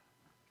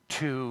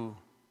 to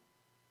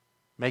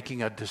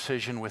making a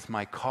decision with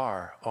my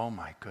car. Oh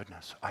my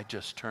goodness, I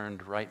just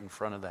turned right in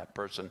front of that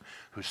person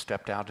who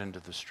stepped out into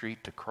the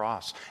street to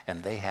cross,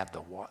 and they had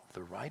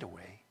the right of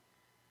way,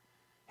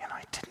 and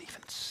I didn't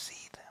even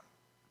see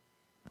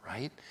them,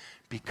 right?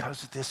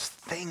 Because this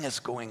thing is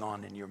going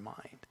on in your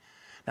mind.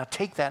 Now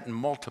take that and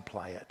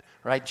multiply it,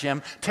 right,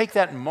 Jim? Take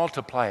that and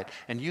multiply it,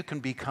 and you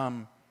can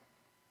become.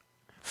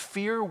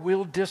 Fear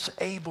will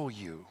disable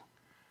you.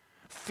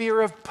 Fear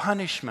of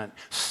punishment,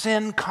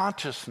 sin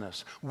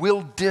consciousness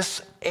will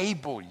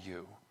disable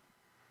you.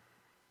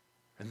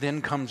 And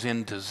then comes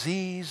in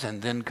disease,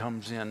 and then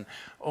comes in,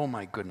 oh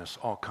my goodness,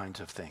 all kinds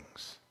of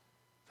things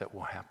that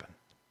will happen.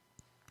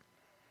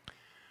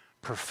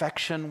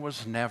 Perfection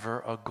was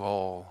never a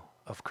goal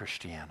of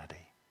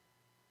Christianity.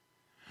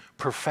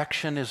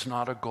 Perfection is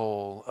not a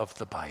goal of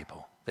the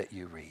Bible that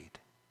you read.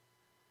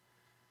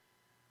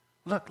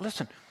 Look,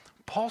 listen,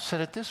 Paul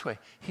said it this way.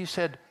 He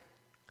said,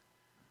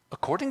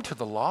 according to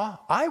the law,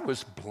 I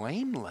was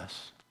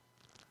blameless.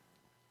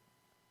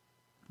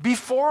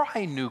 Before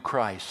I knew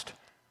Christ,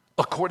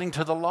 according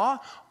to the law,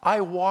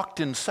 I walked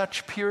in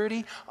such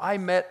purity. I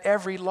met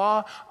every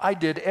law. I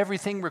did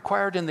everything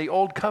required in the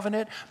old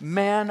covenant.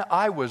 Man,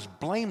 I was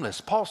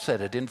blameless. Paul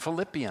said it in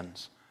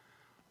Philippians.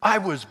 I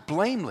was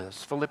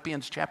blameless.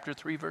 Philippians chapter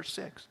 3, verse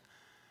 6.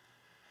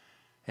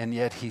 And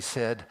yet he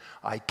said,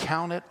 I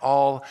count it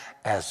all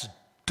as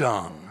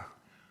dung,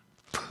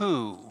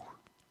 poo.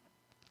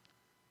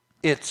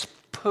 It's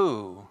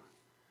poo.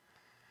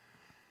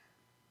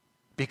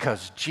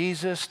 Because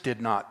Jesus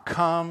did not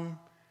come.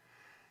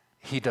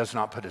 He does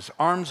not put his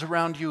arms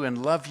around you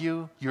and love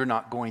you. You're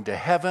not going to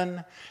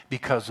heaven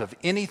because of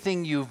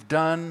anything you've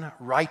done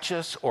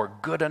righteous or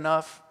good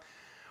enough,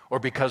 or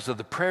because of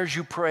the prayers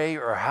you pray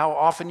or how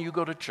often you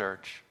go to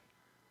church.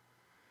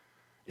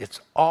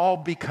 It's all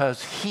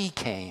because he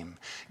came,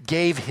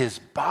 gave his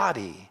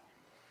body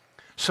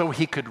so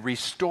he could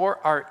restore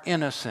our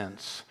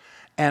innocence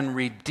and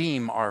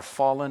redeem our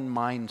fallen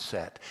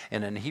mindset.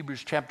 And in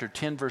Hebrews chapter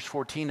 10, verse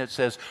 14, it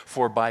says,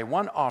 for by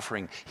one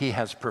offering he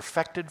has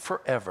perfected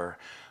forever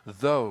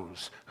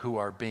those who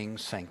are being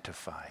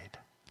sanctified.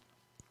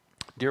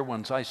 Dear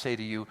ones, I say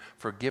to you,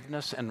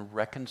 forgiveness and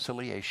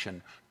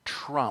reconciliation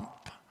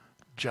trump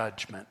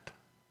judgment.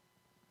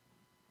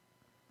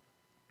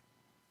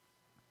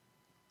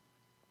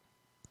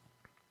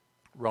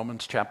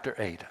 Romans chapter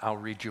 8, I'll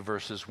read you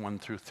verses 1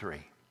 through 3.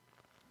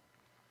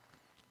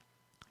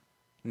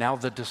 Now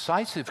the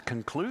decisive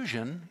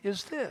conclusion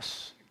is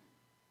this: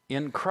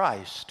 in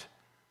Christ,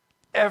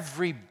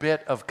 Every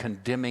bit of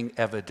condemning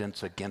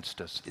evidence against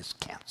us is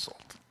canceled.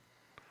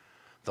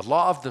 The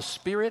law of the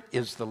Spirit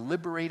is the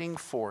liberating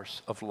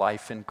force of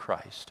life in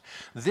Christ.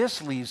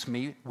 This leaves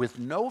me with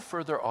no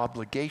further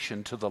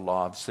obligation to the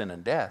law of sin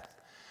and death.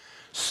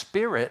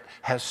 Spirit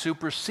has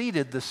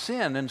superseded the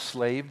sin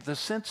enslaved the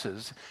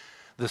senses.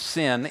 The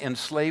sin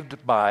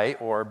enslaved by,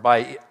 or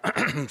by,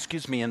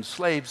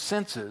 enslaved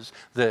senses,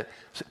 the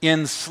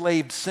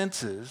enslaved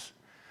senses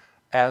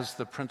as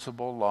the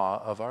principal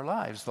law of our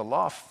lives. The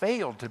law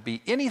failed to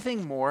be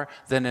anything more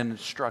than an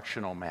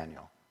instructional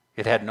manual.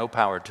 It had no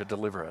power to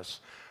deliver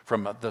us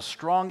from the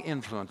strong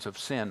influence of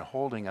sin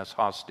holding us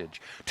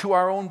hostage to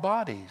our own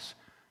bodies.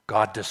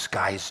 God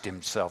disguised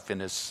himself in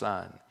his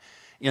Son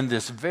in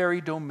this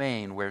very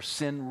domain where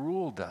sin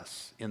ruled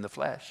us in the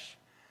flesh.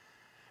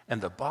 And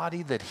the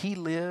body that he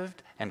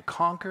lived and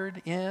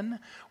conquered in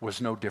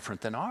was no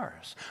different than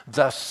ours.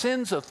 Thus,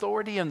 sin's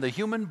authority in the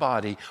human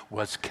body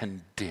was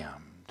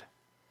condemned.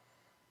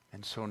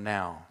 And so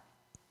now,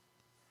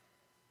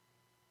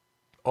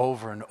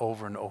 over and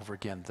over and over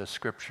again, the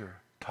scripture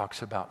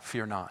talks about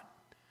fear not,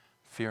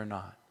 fear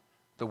not.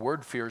 The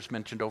word fear is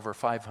mentioned over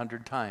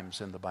 500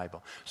 times in the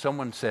Bible.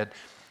 Someone said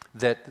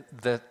that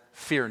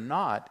fear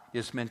not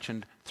is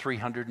mentioned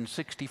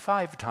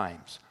 365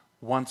 times,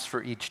 once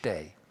for each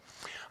day.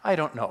 I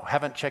don't know,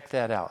 haven't checked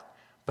that out,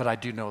 but I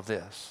do know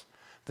this,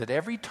 that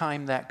every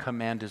time that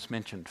command is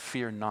mentioned,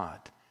 fear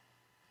not,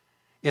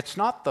 it's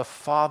not the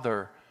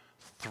Father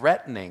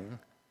threatening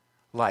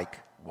like,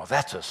 well,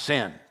 that's a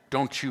sin,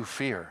 don't you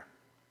fear.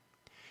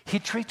 He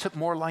treats it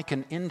more like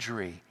an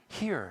injury.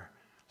 Here,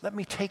 let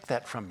me take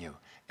that from you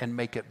and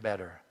make it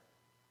better.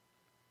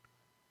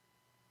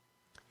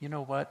 You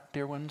know what,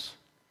 dear ones?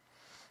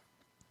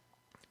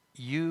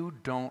 You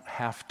don't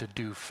have to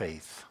do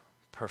faith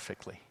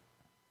perfectly.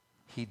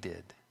 He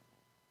did.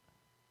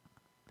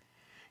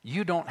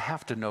 You don't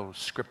have to know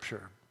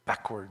Scripture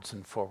backwards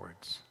and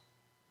forwards.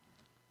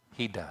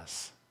 He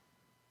does.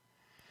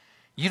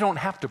 You don't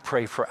have to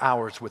pray for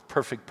hours with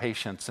perfect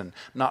patience and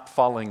not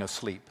falling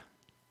asleep.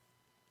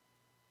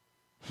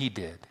 He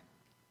did.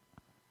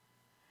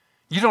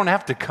 You don't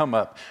have to come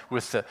up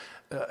with the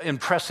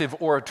impressive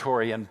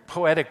oratory and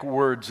poetic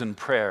words in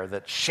prayer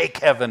that shake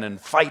heaven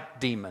and fight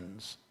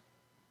demons.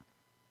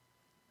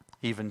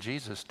 Even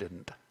Jesus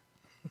didn't.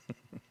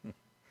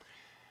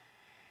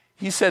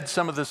 He said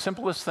some of the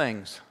simplest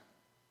things.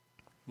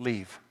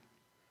 Leave.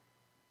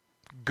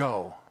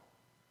 Go.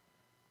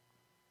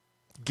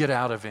 Get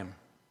out of him.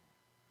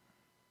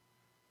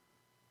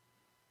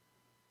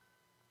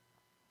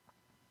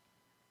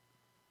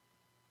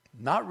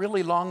 Not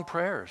really long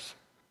prayers.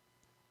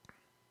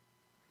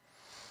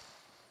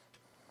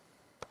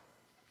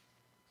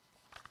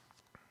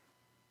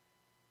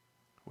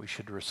 We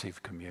should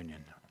receive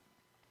communion.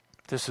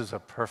 This is a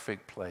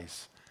perfect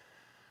place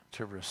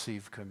to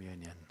receive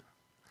communion.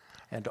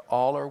 And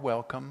all are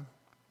welcome.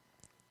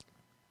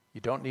 You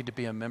don't need to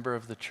be a member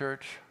of the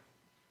church.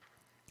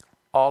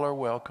 All are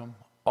welcome.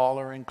 All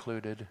are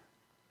included.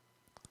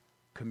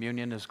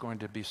 Communion is going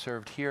to be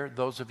served here.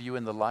 Those of you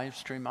in the live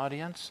stream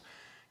audience,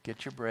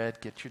 get your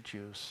bread, get your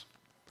juice,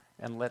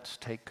 and let's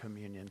take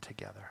communion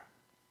together.